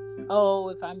say, oh,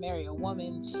 if I marry a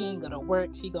woman, she ain't gonna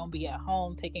work, she gonna be at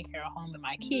home taking care of home and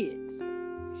my kids.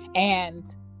 And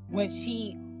what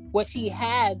she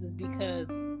has is because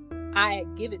I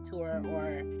give it to her,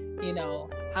 or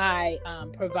I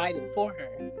provide it for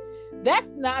her.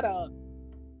 That's not a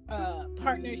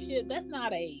partnership. That's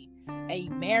not a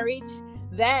marriage.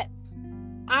 That's,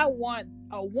 I want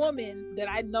a woman that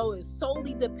I know is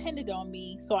solely dependent on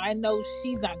me, so I know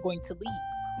she's not going to leave.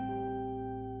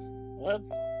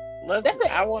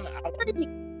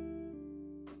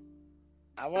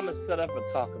 I want to set up a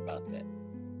talk about that.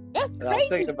 That's crazy. I was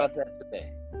thinking about that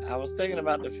today. I was thinking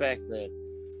about the fact that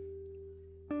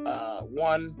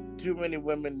one, too many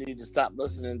women need to stop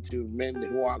listening to men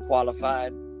who aren't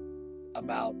qualified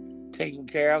about taking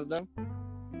care of them.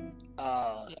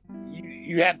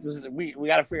 You have to. We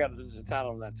got to figure out the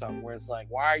title of that talk, where it's like,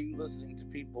 why are you listening to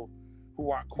people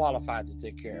who aren't qualified to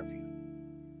take care of you,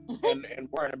 and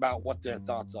worrying about what their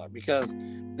thoughts are? Because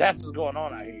that's what's going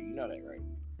on out here. You know that, right?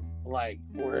 Like,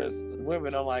 whereas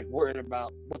women are like worried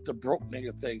about what the broke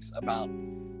nigga thinks about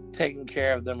taking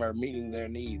care of them or meeting their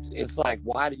needs. It's like,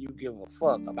 why do you give a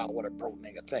fuck about what a broke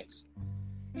nigga thinks?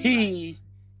 He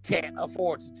can't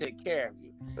afford to take care of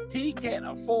you. He can't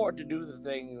afford to do the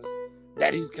things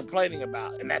that he's complaining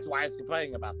about, and that's why he's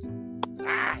complaining about them.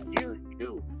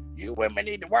 You women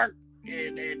need to work,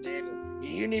 and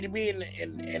you need to be in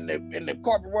the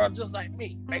corporate world just like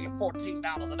me, making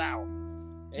 $14 an hour.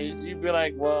 And you'd be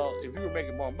like, well, if you were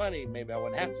making more money, maybe I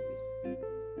wouldn't have to be.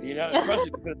 Especially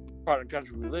the part of the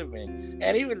country we live in.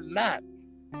 And even not,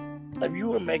 if you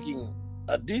were making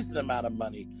a decent amount of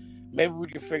money, maybe we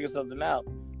could figure something out.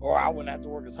 Or I wouldn't have to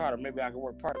work as hard, or maybe I could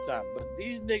work part-time. But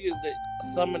these niggas that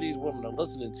some of these women are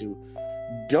listening to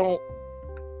don't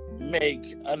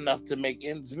make enough to make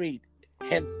ends meet.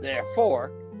 Hence,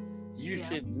 therefore, you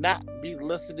should not be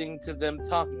listening to them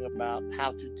talking about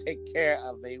how to take care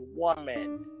of a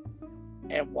woman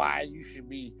and why you should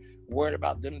be worried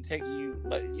about them taking you,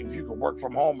 like, if you can work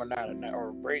from home or not,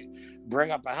 or bring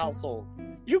up a household.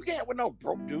 You can't with no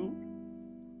broke dude.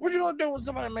 What you gonna do with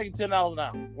somebody making $10 an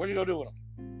hour? What you gonna do with them?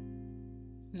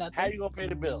 Nothing. How you gonna pay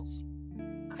the bills?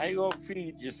 How you gonna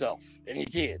feed yourself and your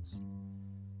kids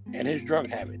and his drug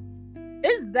habit?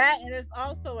 It's that, and it's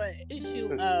also an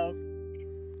issue of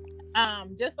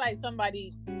just like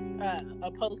somebody,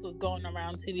 a post was going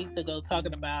around 2 weeks ago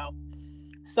talking about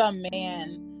some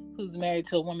man who's married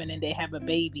to a woman and they have a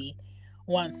baby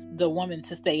wants the woman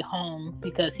to stay home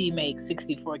because he makes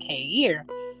 $64K a year,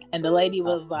 and the lady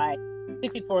was like,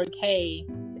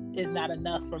 $64K is not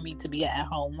enough for me to be an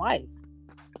at-home wife.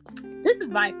 This is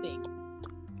my thing.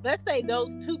 Let's say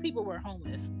those two people were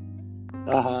homeless.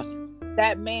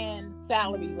 That man's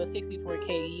salary was $64K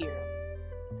a year.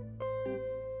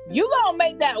 You gonna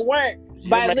make that work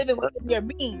by living within your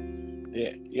means.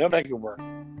 Yeah, you'll make it work.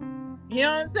 You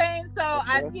know what I'm saying? So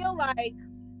I feel like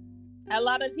a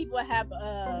lot of people have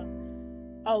a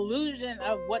illusion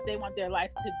of what they want their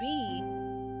life to be,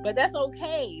 but that's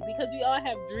okay, because we all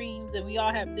have dreams and we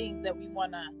all have things that we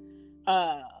want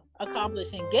to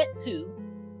accomplish and get to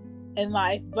in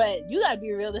life, but you gotta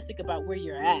be realistic about where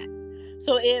you're at.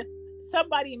 So if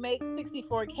somebody makes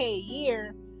 $64K a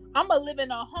year, I'm gonna live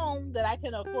in a home that I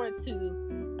can afford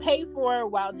to pay for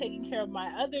while taking care of my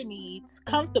other needs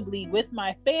comfortably with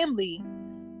my family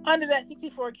under that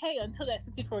 $64K until that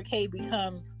 $64K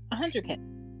becomes $100K.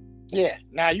 Yeah.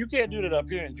 Now, you can't do that up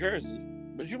here in Jersey,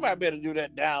 but you might be able to do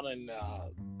that down in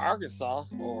Arkansas,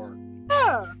 or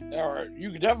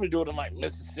you could definitely do it in like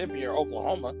Mississippi or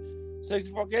Oklahoma.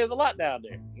 $64K is a lot down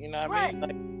there. You know what I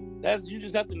mean? Like, you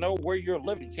just have to know where you're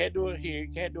living. You can't do it here. You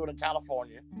can't do it in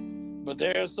California. But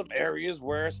there are some areas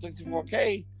where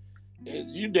 $64K,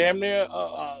 you damn near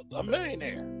a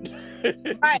millionaire.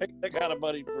 Right. That kind of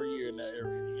money per year in that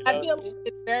area. You know? I feel like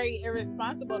it's very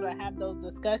irresponsible to have those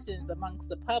discussions amongst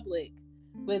the public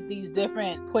with these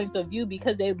different points of view,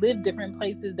 because they live different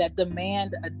places that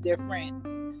demand a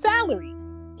different salary.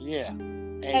 Yeah.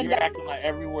 And you're acting like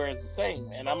everywhere is the same.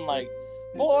 And I'm like,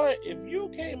 boy, if you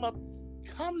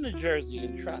come to Jersey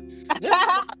and try.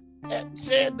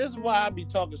 This is why I be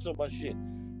talking so much shit.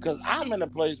 Because I'm in a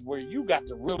place where you got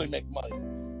to really make money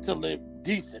to live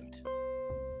decent.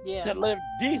 Yeah. To live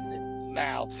decent.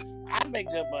 Now, I make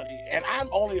that money, and I'm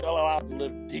only allowed to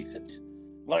live decent.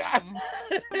 Like,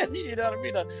 you know what I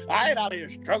mean? I ain't out here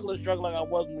struggling like I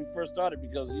was when we first started,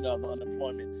 because, the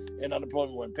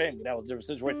unemployment wasn't paying me. That was a different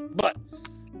situation. But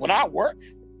when I work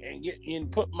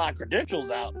and put my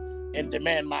credentials out and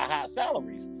demand my high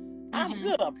salaries, I'm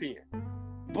good up here.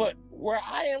 But where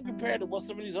I am compared to what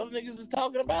some of these other niggas is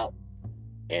talking about,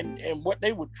 and what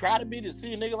they would try to be to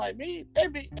see a nigga like me, they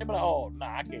be like, oh,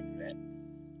 nah, I can't do that.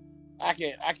 I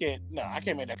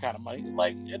can't make that kind of money.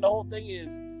 Like, and the whole thing is,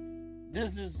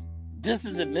 this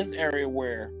is in this area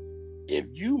where if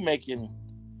you making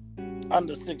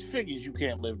under 6 figures, you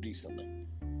can't live decently.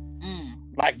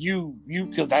 Like you,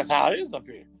 because that's how it is up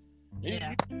here.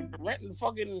 Yeah. Renting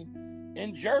fucking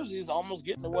in Jersey is almost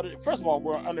getting to what it. First of all,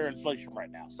 we're under inflation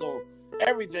right now, so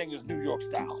everything is New York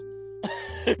style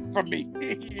for me.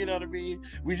 You know what I mean?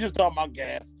 We just talking about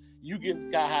gas. You getting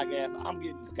sky high gas. I'm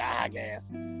getting sky high gas.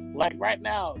 Like right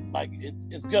now, like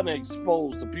it's gonna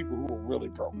expose the people who are really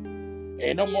broke.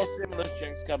 Ain't no more stimulus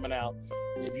checks coming out.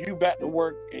 If you back to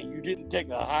work and you didn't take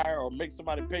a hire or make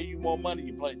somebody pay you more money,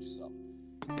 you played yourself.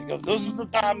 Because this was the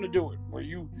time to do it. Where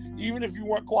you, even if you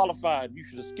weren't qualified, you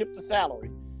should have skipped the salary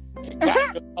and got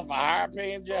yourself a higher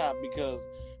paying job, because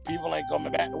people ain't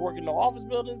coming back to work in the office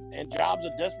buildings and jobs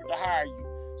are desperate to hire you.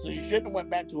 So you shouldn't have went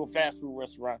back to a fast food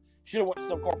restaurant. Should have went to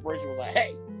some corporation and was like,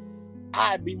 hey,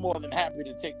 I'd be more than happy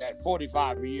to take that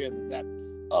 $45 a year that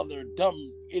other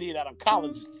dumb idiot out of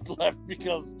college left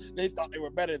because they thought they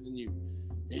were better than you.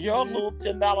 And your little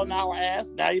 $10 an hour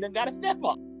ass, now you done got to step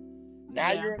up.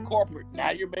 Now you're in corporate.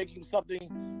 Now you're making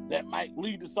something that might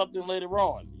lead to something later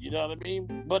on. You know what I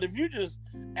mean? But if you just,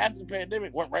 after the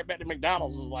pandemic, went right back to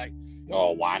McDonald's, was like,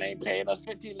 oh, why they ain't paying us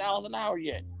 $15 an hour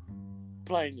yet?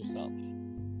 Playing yourself.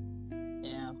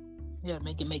 Yeah,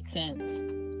 make it make sense.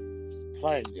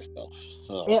 Playing yourself.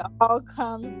 So. It all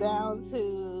comes down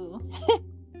to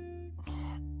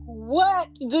what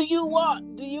do you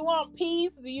want? Do you want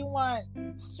peace? Do you want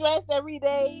stress every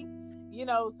day? You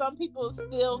know, some people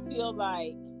still feel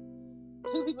like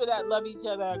two people that love each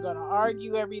other are going to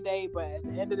argue every day, but at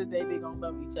the end of the day, they're going to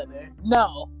love each other.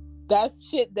 No, that's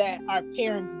shit that our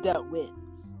parents dealt with.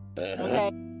 Okay?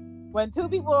 When two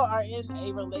people are in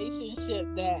a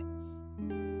relationship that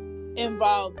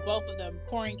involves both of them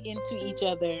pouring into each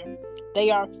other, they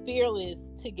are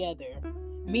fearless together.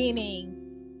 Meaning,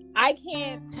 I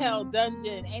can't tell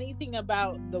Dungeon anything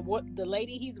about the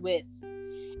lady he's with,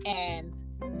 and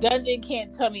Dungeon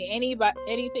can't tell me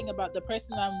anything about the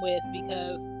person I'm with,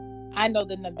 because I know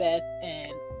them the best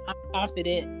and I'm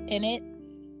confident in it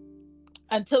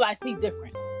until I see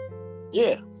different.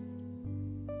 Yeah.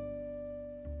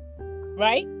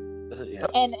 Right? Yeah.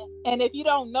 And if you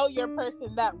don't know your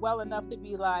person that well enough to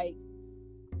be like,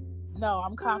 no,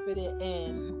 I'm confident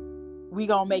in we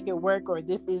gonna make it work, or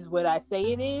this is what I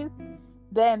say it is,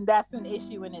 then that's an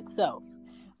issue in itself.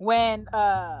 When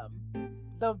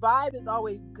the vibe is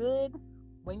always good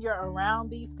when you're around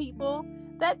these people,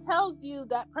 that tells you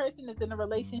that person is in a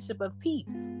relationship of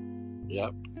peace.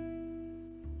 Yep.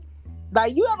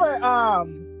 Like, you ever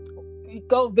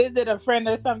go visit a friend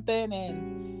or something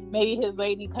and maybe his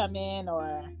lady come in,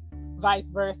 or vice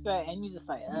versa, and you just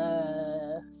like,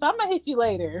 so I'm gonna hit you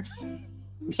later.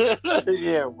 Yeah,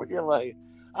 but you're like,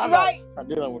 I'm not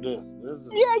dealing with this. This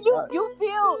is you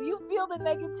feel the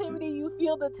negativity, you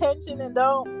feel the tension, and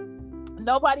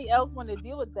nobody else want to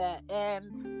deal with that.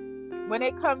 And when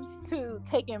it comes to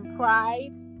taking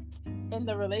pride in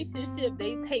the relationship,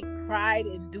 they take pride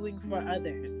in doing for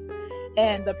others,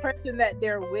 and the person that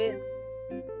they're with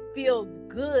feels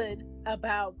good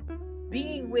about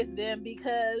being with them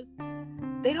because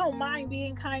they don't mind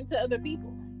being kind to other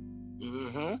people.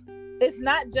 It's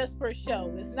not just for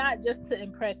show. It's not just to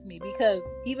impress me, because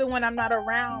even when I'm not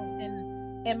around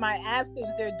and in my absence,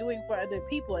 they're doing for other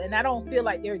people, and I don't feel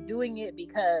like they're doing it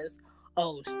because,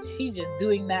 oh, she's just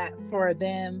doing that for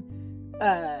them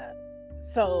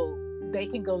so they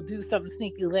can go do something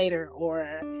sneaky later,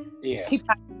 or she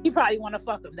probably want to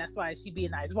fuck him, that's why she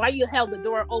being nice. Why you held the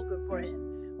door open for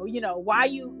him, or why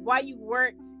you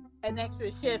worked an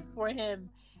extra shift for him.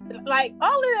 Like,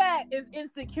 all of that is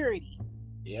insecurity.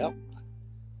 Yep.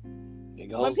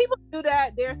 When people do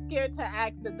that, they're scared to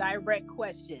ask the direct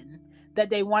question that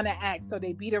they want to ask, so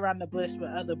they beat around the bush with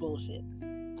other bullshit.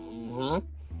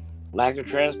 Lack of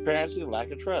transparency, lack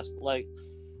of trust. Like,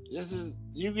 this is,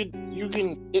 you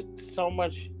can get so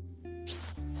many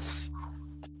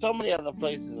other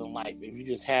places in life if you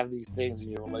just have these things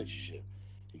in your relationship.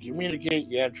 You communicate,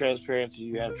 you have transparency,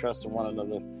 you have trust in one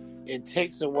another. It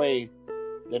takes away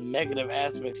the negative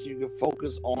aspects. You can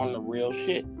focus on the real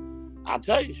shit. I'll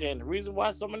tell you, Shane, the reason why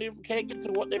so many of them can't get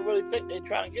to what they really think they're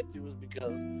trying to get to is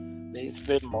because they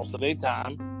spend most of their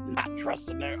time not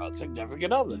trusting their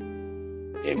significant other.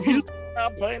 If you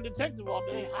out playing detective all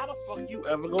day, how the fuck you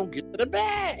ever gonna get to the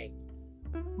bag?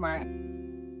 Right.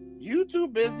 You too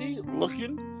busy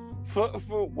looking for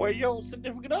where your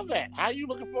significant other at. How you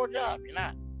looking for a job? You're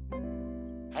not.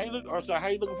 How you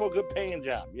looking for a good paying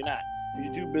job? You're not.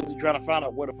 You're too busy trying to find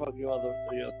out where the fuck your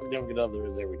significant other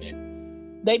is every day.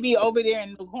 They be over there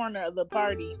in the corner of the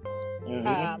party,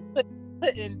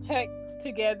 putting texts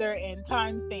together and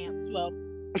timestamps. Well,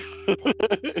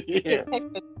 yeah.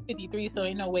 53, so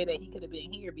ain't no way that he could have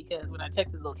been here, because when I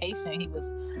checked his location, he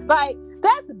was like,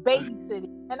 that's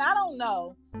babysitting. And I don't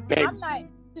know. I'm not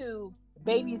into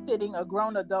babysitting a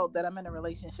grown adult that I'm in a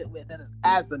relationship with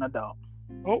as an adult.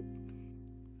 Oh,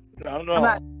 I don't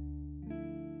know.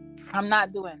 I'm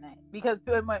not doing that, because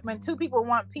when two people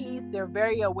want peace, they're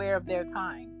very aware of their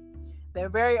time. They're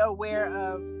very aware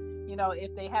of,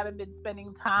 if they haven't been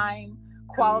spending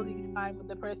quality time with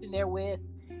the person they're with,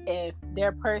 if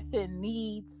their person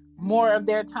needs more of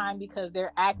their time because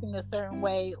they're acting a certain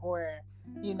way, or,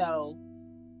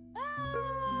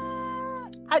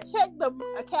 I checked the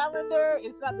calendar,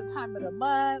 it's not the time of the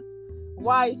month.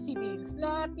 Why is she being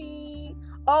snappy?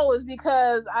 Oh, it's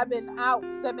because I've been out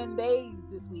 7 days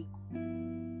this week.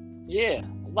 Yeah,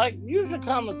 like, use your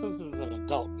common sense as an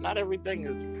adult. Not everything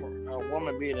is for a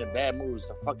woman being in a bad mood is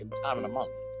a fucking time of the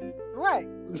month. Right.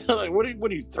 Like, what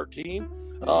are you, 13?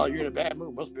 Oh, you're in a bad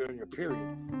mood. Must be on your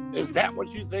period. Is that what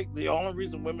you think the only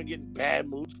reason women get in bad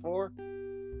moods for?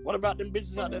 What about them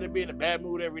bitches out there that be in a bad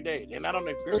mood every day? They're not on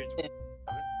their periods.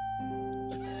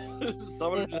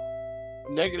 Some of them just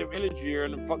negative energy are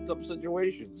in the fucked up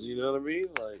situations. You know what I mean?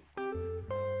 Like,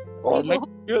 or maybe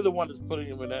you're the one that's putting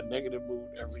them in that negative mood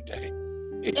every day.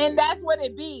 And that's what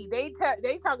it be. They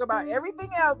talk about everything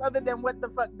else other than what the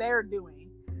fuck they're doing.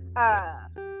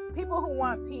 People who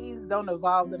want peace don't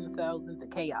evolve themselves into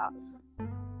chaos.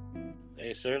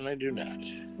 They certainly do not.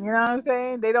 You know what I'm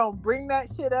saying? They don't bring that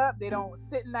shit up. They don't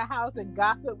sit in the house and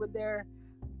gossip with their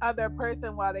other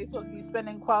person while they're supposed to be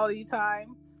spending quality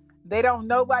time. They don't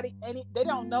know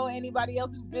anybody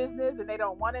else's business, and they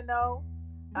don't want to know.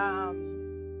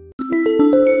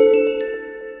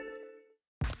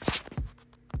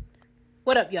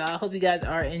 What up, y'all? Hope you guys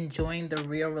are enjoying the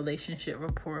Real Relationship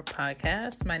Report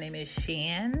podcast. My name is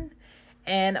Shan,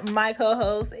 and my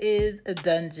co-host is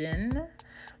Dungeon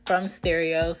from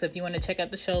Stereo. So if you want to check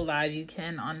out the show live, you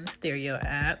can on the Stereo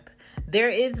app. There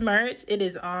is merch. It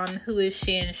is on Who Is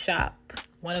Shan shop.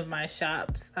 One of my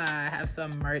shops. I have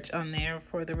some merch on there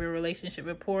for the Real Relationship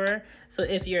Report. So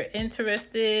if you're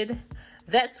interested,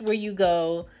 that's where you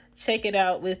go. Check it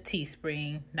out with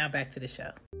Teespring. Now back to the show.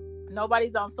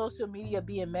 Nobody's on social media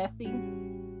being messy.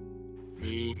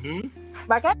 Mm-hmm.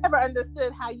 Like, I never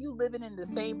understood how you living in the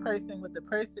same person with the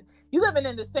person. You living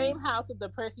in the same house with the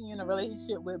person you're in a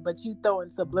relationship with, but you throwing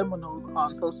subliminals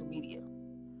on social media.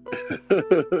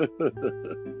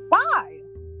 Why?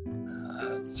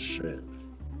 Shit.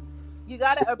 You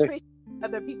gotta appreciate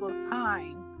other people's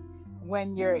time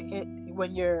when you're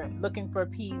looking for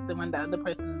peace, and when the other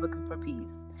person is looking for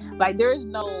peace. Like, there's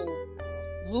no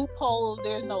loopholes,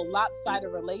 there's no lopsided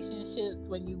relationships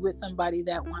when you with somebody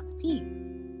that wants peace.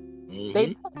 Mm-hmm.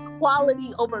 They put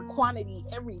quality over quantity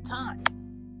every time.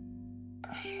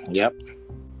 Yep.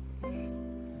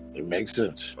 It makes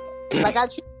sense. Like, I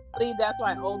truly believe that's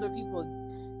why older people,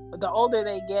 the older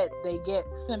they get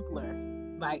simpler.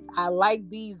 Like, I like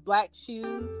these black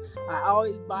shoes. I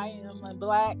always buy them in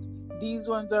black. These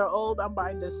ones are old. I'm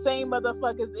buying the same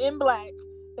motherfuckers in black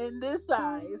in this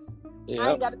size. Yep.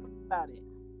 I ain't got to think about it.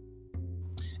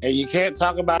 And you can't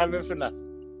talk about it for nothing.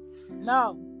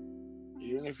 No.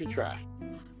 Even if you try.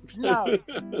 No.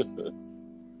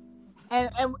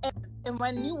 and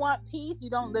when you want peace, you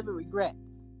don't live with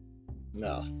regrets.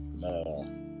 No.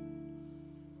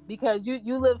 Because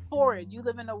you live forward. You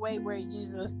live in a way where you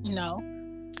just,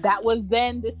 that was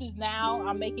then, this is now.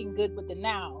 I'm making good with the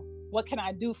now. What can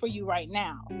I do for you right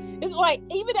now? It's like,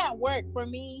 even at work, for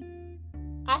me,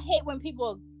 I hate when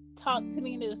people talk to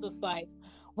me and it's just like,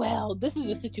 well, this is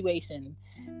a situation.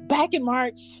 Back in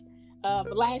March of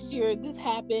last year, this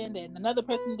happened, and another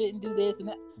person didn't do this, and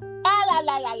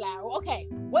okay,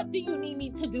 what do you need me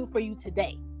to do for you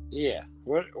today? Yeah.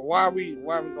 Why are we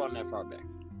going that far back?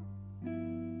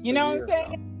 You know what I'm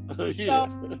saying? Yeah.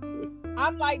 So,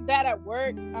 I'm like that at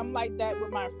work. I'm like that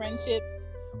with my friendships.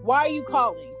 Why are you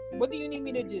calling? What do you need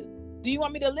me to do? Do you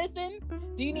want me to listen?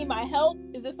 Do you need my help?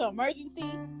 Is this an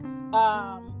emergency?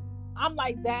 I'm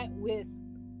like that with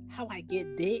how I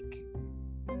get dick.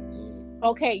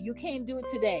 Okay, you can't do it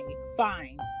today.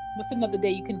 Fine. What's another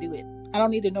day you can do it? I don't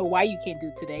need to know why you can't do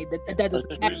it today. That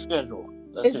doesn't reschedule.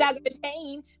 It's not going to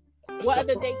change. What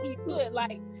other day can you do it?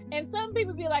 Like, and some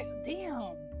people be like,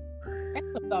 damn, that's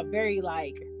very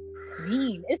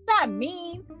mean. It's not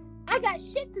mean. I got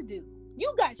shit to do.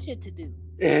 You got shit to do.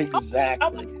 Exactly. I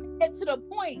want to get to the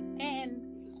point. And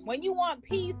when you want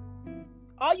peace,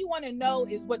 all you want to know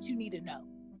is what you need to know.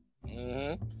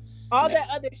 Mm-hmm. All that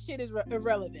other shit is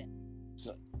irrelevant.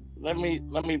 So let me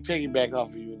piggyback off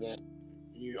of you that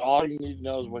all you need to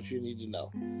know is what you need to know.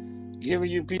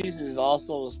 Giving you peace is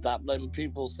also to stop letting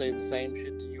people say the same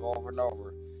shit to you over and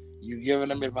over. You giving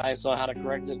them advice on how to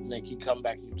correct it, and they keep coming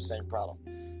back to you with the same problem.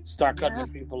 Start cutting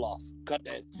people off. Cut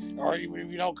that, or even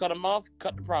if you don't cut them off,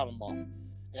 cut the problem off.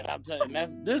 And I'm telling you,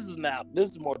 this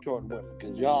is more toward women,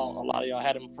 because a lot of y'all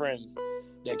had them friends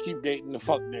that keep dating the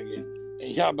fuck nigga,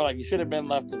 and y'all be like, you should have been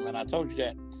left him, and I told you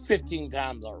that 15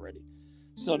 times already.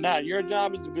 So now your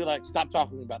job is to be like, stop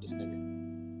talking to me about this nigga.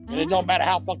 And it don't matter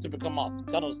how fucked up it come off.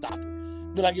 Tell them to stop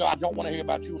it. Be like, yo, I don't want to hear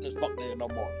about you and this fuck nigga no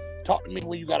more. Talk to me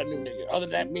when you got a new nigga. Other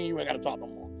than that, me and you ain't got to talk no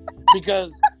more.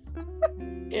 Because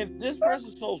if this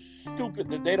person's so stupid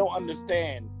that they don't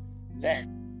understand that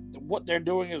what they're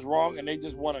doing is wrong and they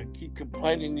just want to keep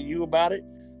complaining to you about it,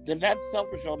 then that's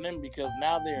selfish on them, because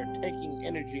now they're taking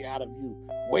energy out of you,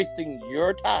 wasting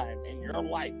your time and your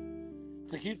life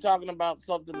to keep talking about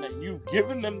something that you've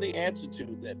given them the answer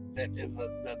to, that is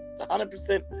the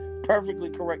 100% perfectly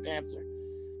correct answer.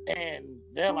 And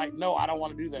they're like, no, I don't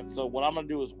want to do that. So what I'm going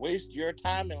to do is waste your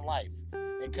time in life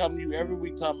and come to you every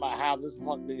week talking about how this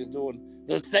fuck nigga is doing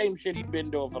the same shit he's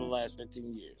been doing for the last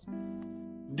 15 years.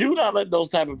 Do not let those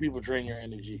type of people drain your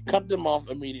energy. Cut them off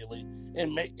immediately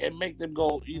and make them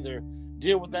go either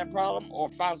deal with that problem or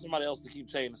find somebody else to keep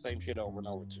saying the same shit over and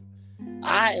over to.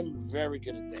 I am very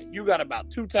good at that. You got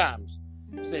about 2 times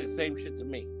to say the same shit to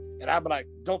me, and I'll be like,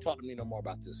 don't talk to me no more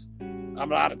about this. I'm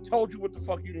like, I told you what the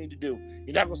fuck you need to do.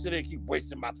 You're not going to sit there and keep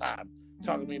wasting my time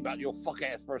talking to me about your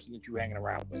fuck-ass person that you hanging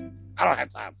around with. I don't have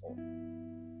time for it.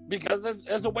 Because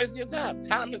it's a waste of your time.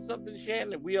 Time is something,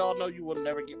 Shannon, that we all know you will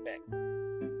never get back.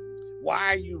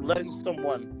 Why are you letting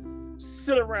someone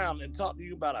sit around and talk to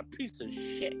you about a piece of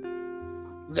shit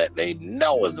that they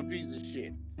know is a piece of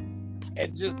shit?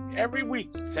 And just every week,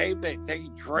 same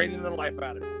thing, draining the life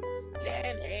out of you.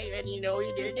 Yeah, and you know,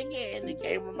 he did it again. He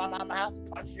came to my mama's house,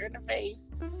 punched her in the face,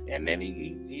 and then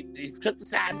he took the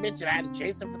side bitch, and I had to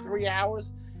chase him for 3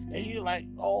 hours. And you're like,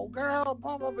 oh, girl,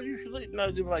 blah, blah, blah, you should leave. No,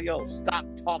 you're like, yo, stop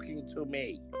talking to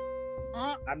me.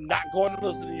 I'm not going to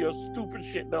listen to your stupid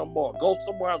shit no more. Go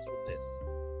somewhere else with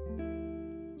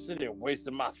this. Sitting there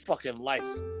wasting my fucking life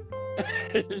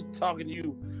talking to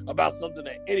you about something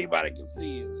that anybody can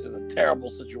see is a terrible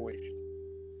situation.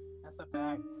 That's a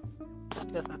fact.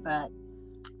 That's a fact.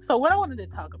 So what I wanted to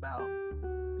talk about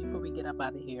before we get up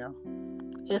out of here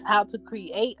is how to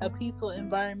create a peaceful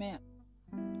environment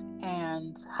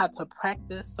and how to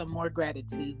practice some more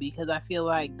gratitude, because I feel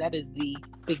like that is the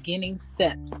beginning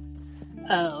steps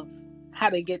of how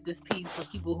to get this peace for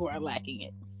people who are lacking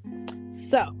it.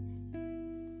 So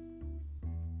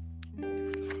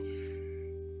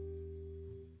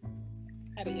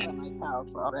I had to get on my towels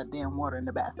for all that damn water in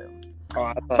the bathroom. Oh,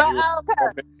 I thought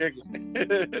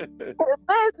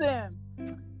Listen,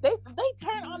 they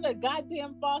turn on the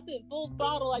goddamn faucet full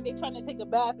throttle like they trying to take a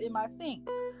bath in my sink.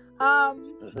 How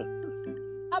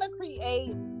to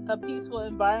create a peaceful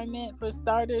environment, for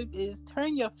starters, is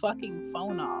turn your fucking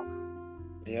phone off.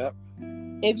 Yep.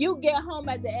 If you get home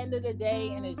at the end of the day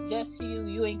and it's just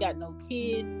you ain't got no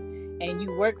kids, and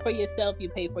you work for yourself, you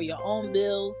pay for your own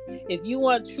bills. If you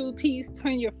want true peace,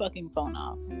 turn your fucking phone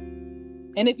off.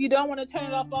 And if you don't want to turn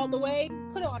it off all the way,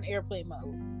 put it on airplane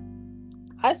mode.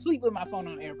 I sleep with my phone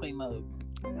on airplane mode.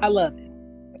 I love it.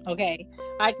 Okay?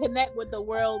 I connect with the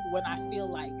world when I feel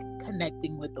like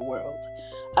connecting with the world.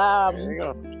 There you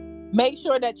go. Make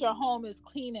sure that your home is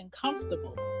clean and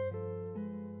comfortable.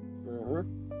 Mm-hmm.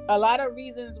 A lot of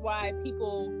reasons why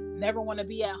people never want to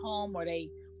be at home, or they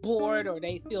bored, or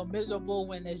they feel miserable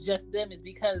when it's just them, is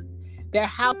because their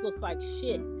house looks like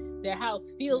shit. Their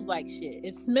house feels like shit.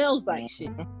 It smells like shit.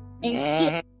 Ain't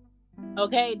shit.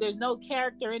 Okay? There's no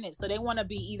character in it. So they want to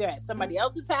be either at somebody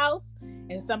else's house,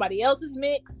 in somebody else's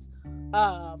mix,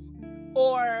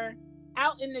 or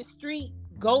out in the street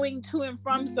going to and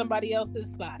from somebody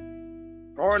else's spot.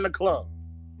 Or in the club.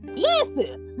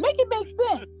 Listen, make it make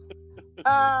sense.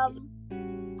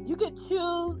 You could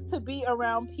choose to be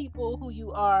around people who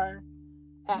you are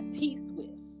at peace with,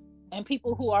 and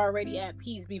people who are already at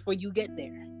peace before you get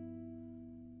there.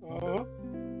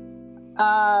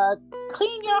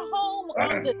 Clean your home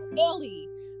on the daily.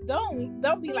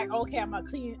 Don't be like, okay, I'm gonna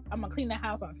clean the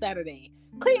house on Saturday.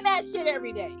 Clean that shit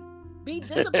every day. Be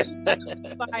disciplined.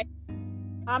 Like,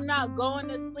 I'm not going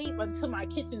to sleep until my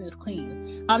kitchen is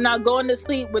clean. I'm not going to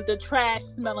sleep with the trash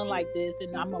smelling like this,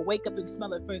 and I'm gonna wake up and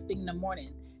smell it first thing in the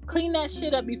morning. Clean that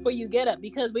shit up before you get up,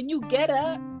 because when you get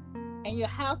up and your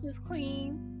house is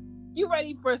clean, you're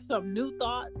ready for some new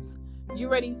thoughts. You're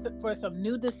ready for some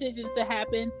new decisions to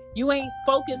happen. You ain't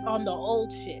focused on the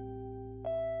old shit.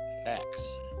 Facts.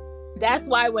 That's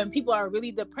why when people are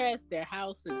really depressed, their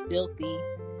house is filthy.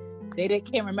 They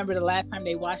can't remember the last time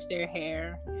they washed their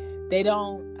hair. They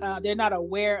don't. They're not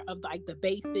aware of like the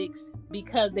basics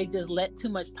because they just let too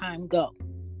much time go.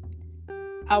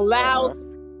 Allow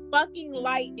fucking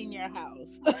light in your house,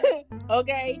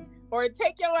 okay? Or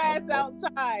take your ass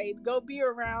outside. Go be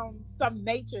around some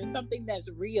nature, something that's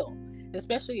real,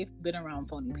 especially if you've been around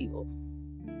phony people.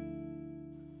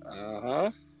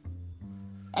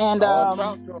 And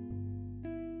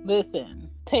listen,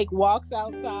 take walks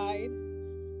outside,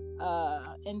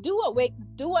 and do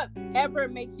whatever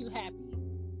makes you happy.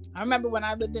 I remember when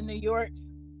I lived in New York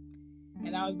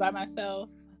and I was by myself,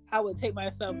 I would take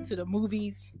myself to the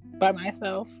movies by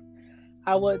myself.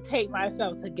 I would take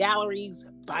myself to galleries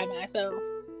by myself.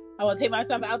 I would take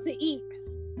myself out to eat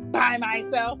by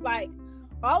myself. Like,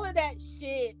 all of that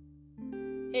shit,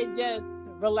 it just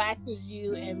relaxes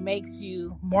you and makes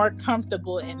you more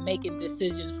comfortable in making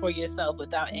decisions for yourself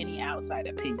without any outside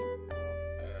opinion.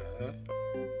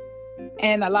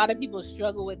 And a lot of people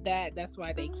struggle with that. That's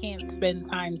why they can't spend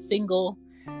time single.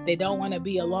 They don't want to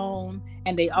be alone,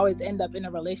 and they always end up in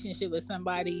a relationship with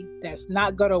somebody that's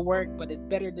not going to work, but it's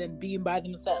better than being by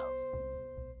themselves.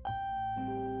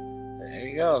 There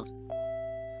you go.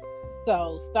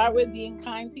 So start with being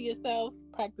kind to yourself,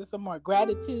 practice some more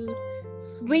gratitude,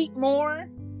 sleep more,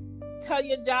 tell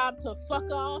your job to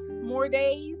fuck off more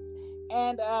days,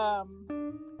 and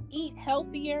eat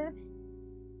healthier,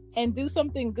 and do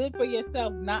something good for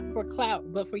yourself, not for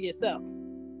clout, but for yourself.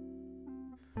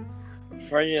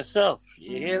 For yourself.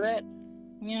 You hear that?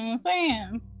 You know what I'm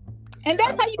saying? And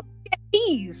that's how you get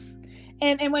peace.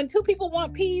 And when two people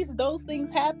want peace, those things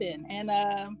happen. And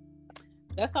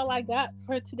that's all I got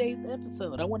for today's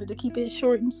episode. I wanted to keep it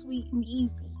short and sweet and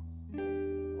easy.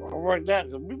 Well, it worked out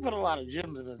because we put a lot of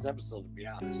gems in this episode, to be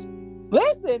honest.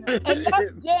 Listen, enough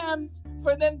gems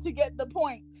for them to get the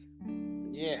point.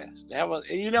 Yeah, that was.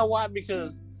 And you know why?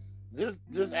 Because this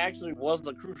actually was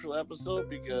the crucial episode,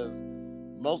 because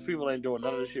most people ain't doing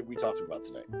none of the shit we talked about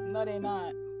today. No, they're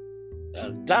not.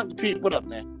 Dr. Pete, what up,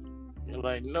 man? You're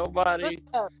like, nobody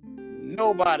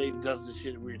does the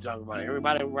shit we were talking about.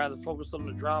 Everybody would rather focus on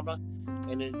the drama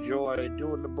and enjoy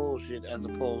doing the bullshit as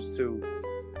opposed to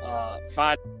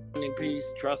finding peace,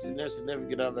 trusting their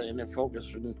significant other, and then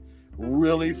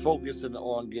really focusing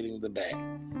on getting the bag.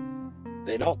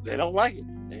 They don't like it.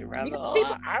 They rather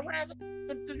I rather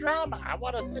the drama. I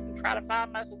want to sit and try to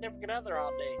find my significant other all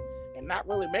day and not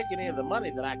really make any of the money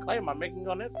that I claim I'm making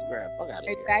on Instagram. Fuck out of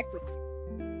here. Exactly.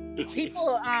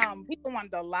 People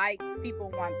want the likes, people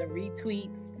want the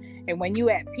retweets, and when you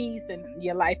at peace and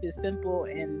your life is simple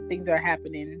and things are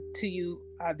happening to you,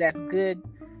 that's good.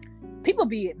 People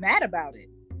be mad about it.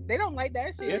 They don't like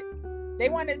that shit. Yeah. They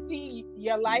want to see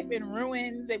your life in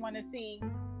ruins. They want to see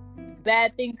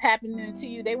bad things happening to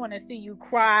you. They want to see you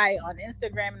cry on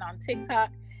Instagram and on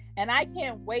TikTok. And I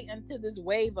can't wait until this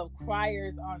wave of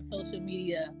criers on social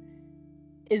media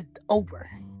is over.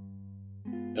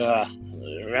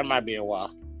 That might be a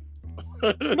while.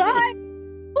 Right?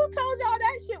 Who told y'all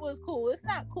that shit was cool? It's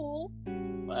not cool.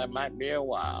 That might be a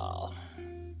while.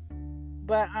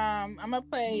 But I'm gonna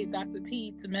play Dr.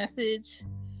 Pete's message.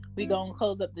 We gonna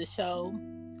close up the show.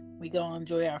 We gonna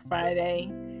enjoy our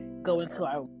Friday. Go into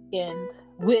our weekend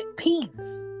with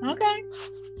peace. Okay?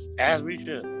 As we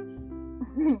should.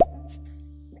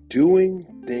 Doing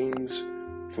things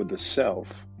for the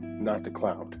self, not the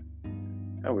clout.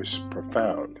 That was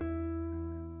profound.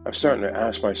 I'm starting to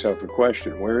ask myself the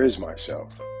question, where is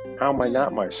myself? How am I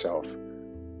not myself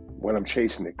when I'm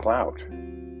chasing the clout?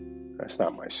 That's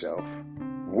not myself.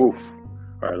 Woof.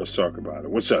 All right, let's talk about it.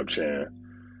 What's up, Chan?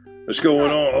 What's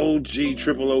going on, OG,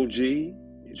 triple OG,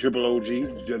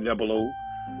 double O,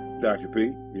 Dr. Pete?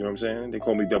 You know what I'm saying? They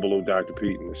call me double O Dr.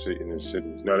 Pete in the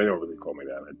cities. No, they don't really call me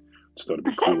that. I just thought it'd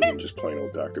be cool than just plain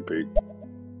old Dr. Pete.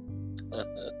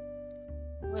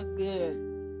 What's good?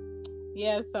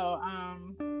 Yeah, so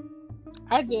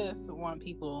I just want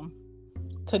people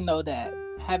to know that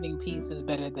having peace is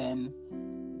better than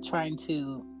trying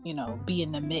to, be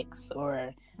in the mix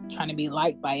or trying to be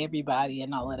liked by everybody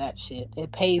and all of that shit.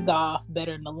 It pays off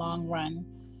better in the long run.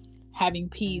 Having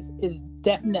peace is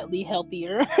definitely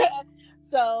healthier.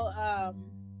 So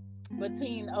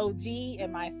between OG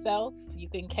and myself, you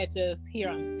can catch us here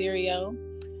on Stereo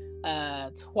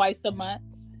twice a month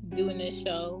doing this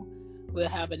show. We'll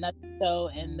have another show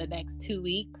in the next 2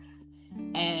 weeks,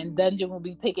 and Dungeon will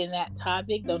be picking that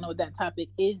topic. Don't know what that topic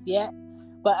is yet,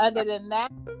 but other than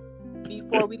that,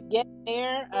 before we get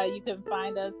there, you can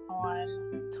find us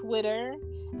on Twitter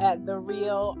at The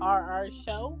Real RR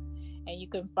Show. And you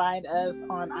can find us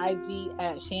on IG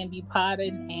at Shanby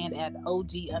Podden and at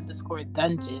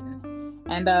OG_Dungeon.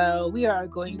 And we are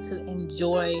going to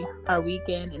enjoy our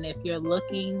weekend. And if you're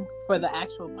looking for the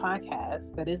actual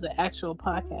podcast, that is an actual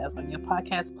podcast on your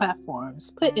podcast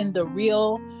platforms, put in The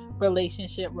Real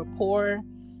Relationship Rapport.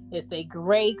 It's a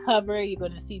gray cover. You're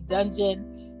going to see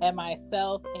Dungeon and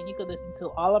myself. And you can listen to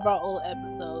all of our old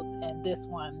episodes and this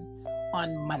one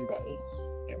on Monday.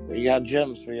 Yeah, we got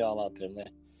gems for y'all out there, man.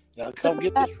 Y'all come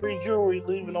get this free jewelry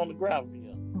leaving on the ground for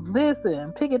you.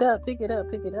 Listen, pick it up, pick it up,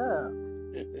 pick it up.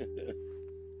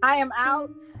 I am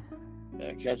out.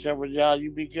 Catch up with y'all.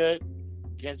 You be good.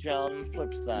 Catch y'all on the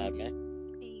flip side,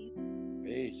 man. Peace.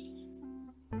 Peace.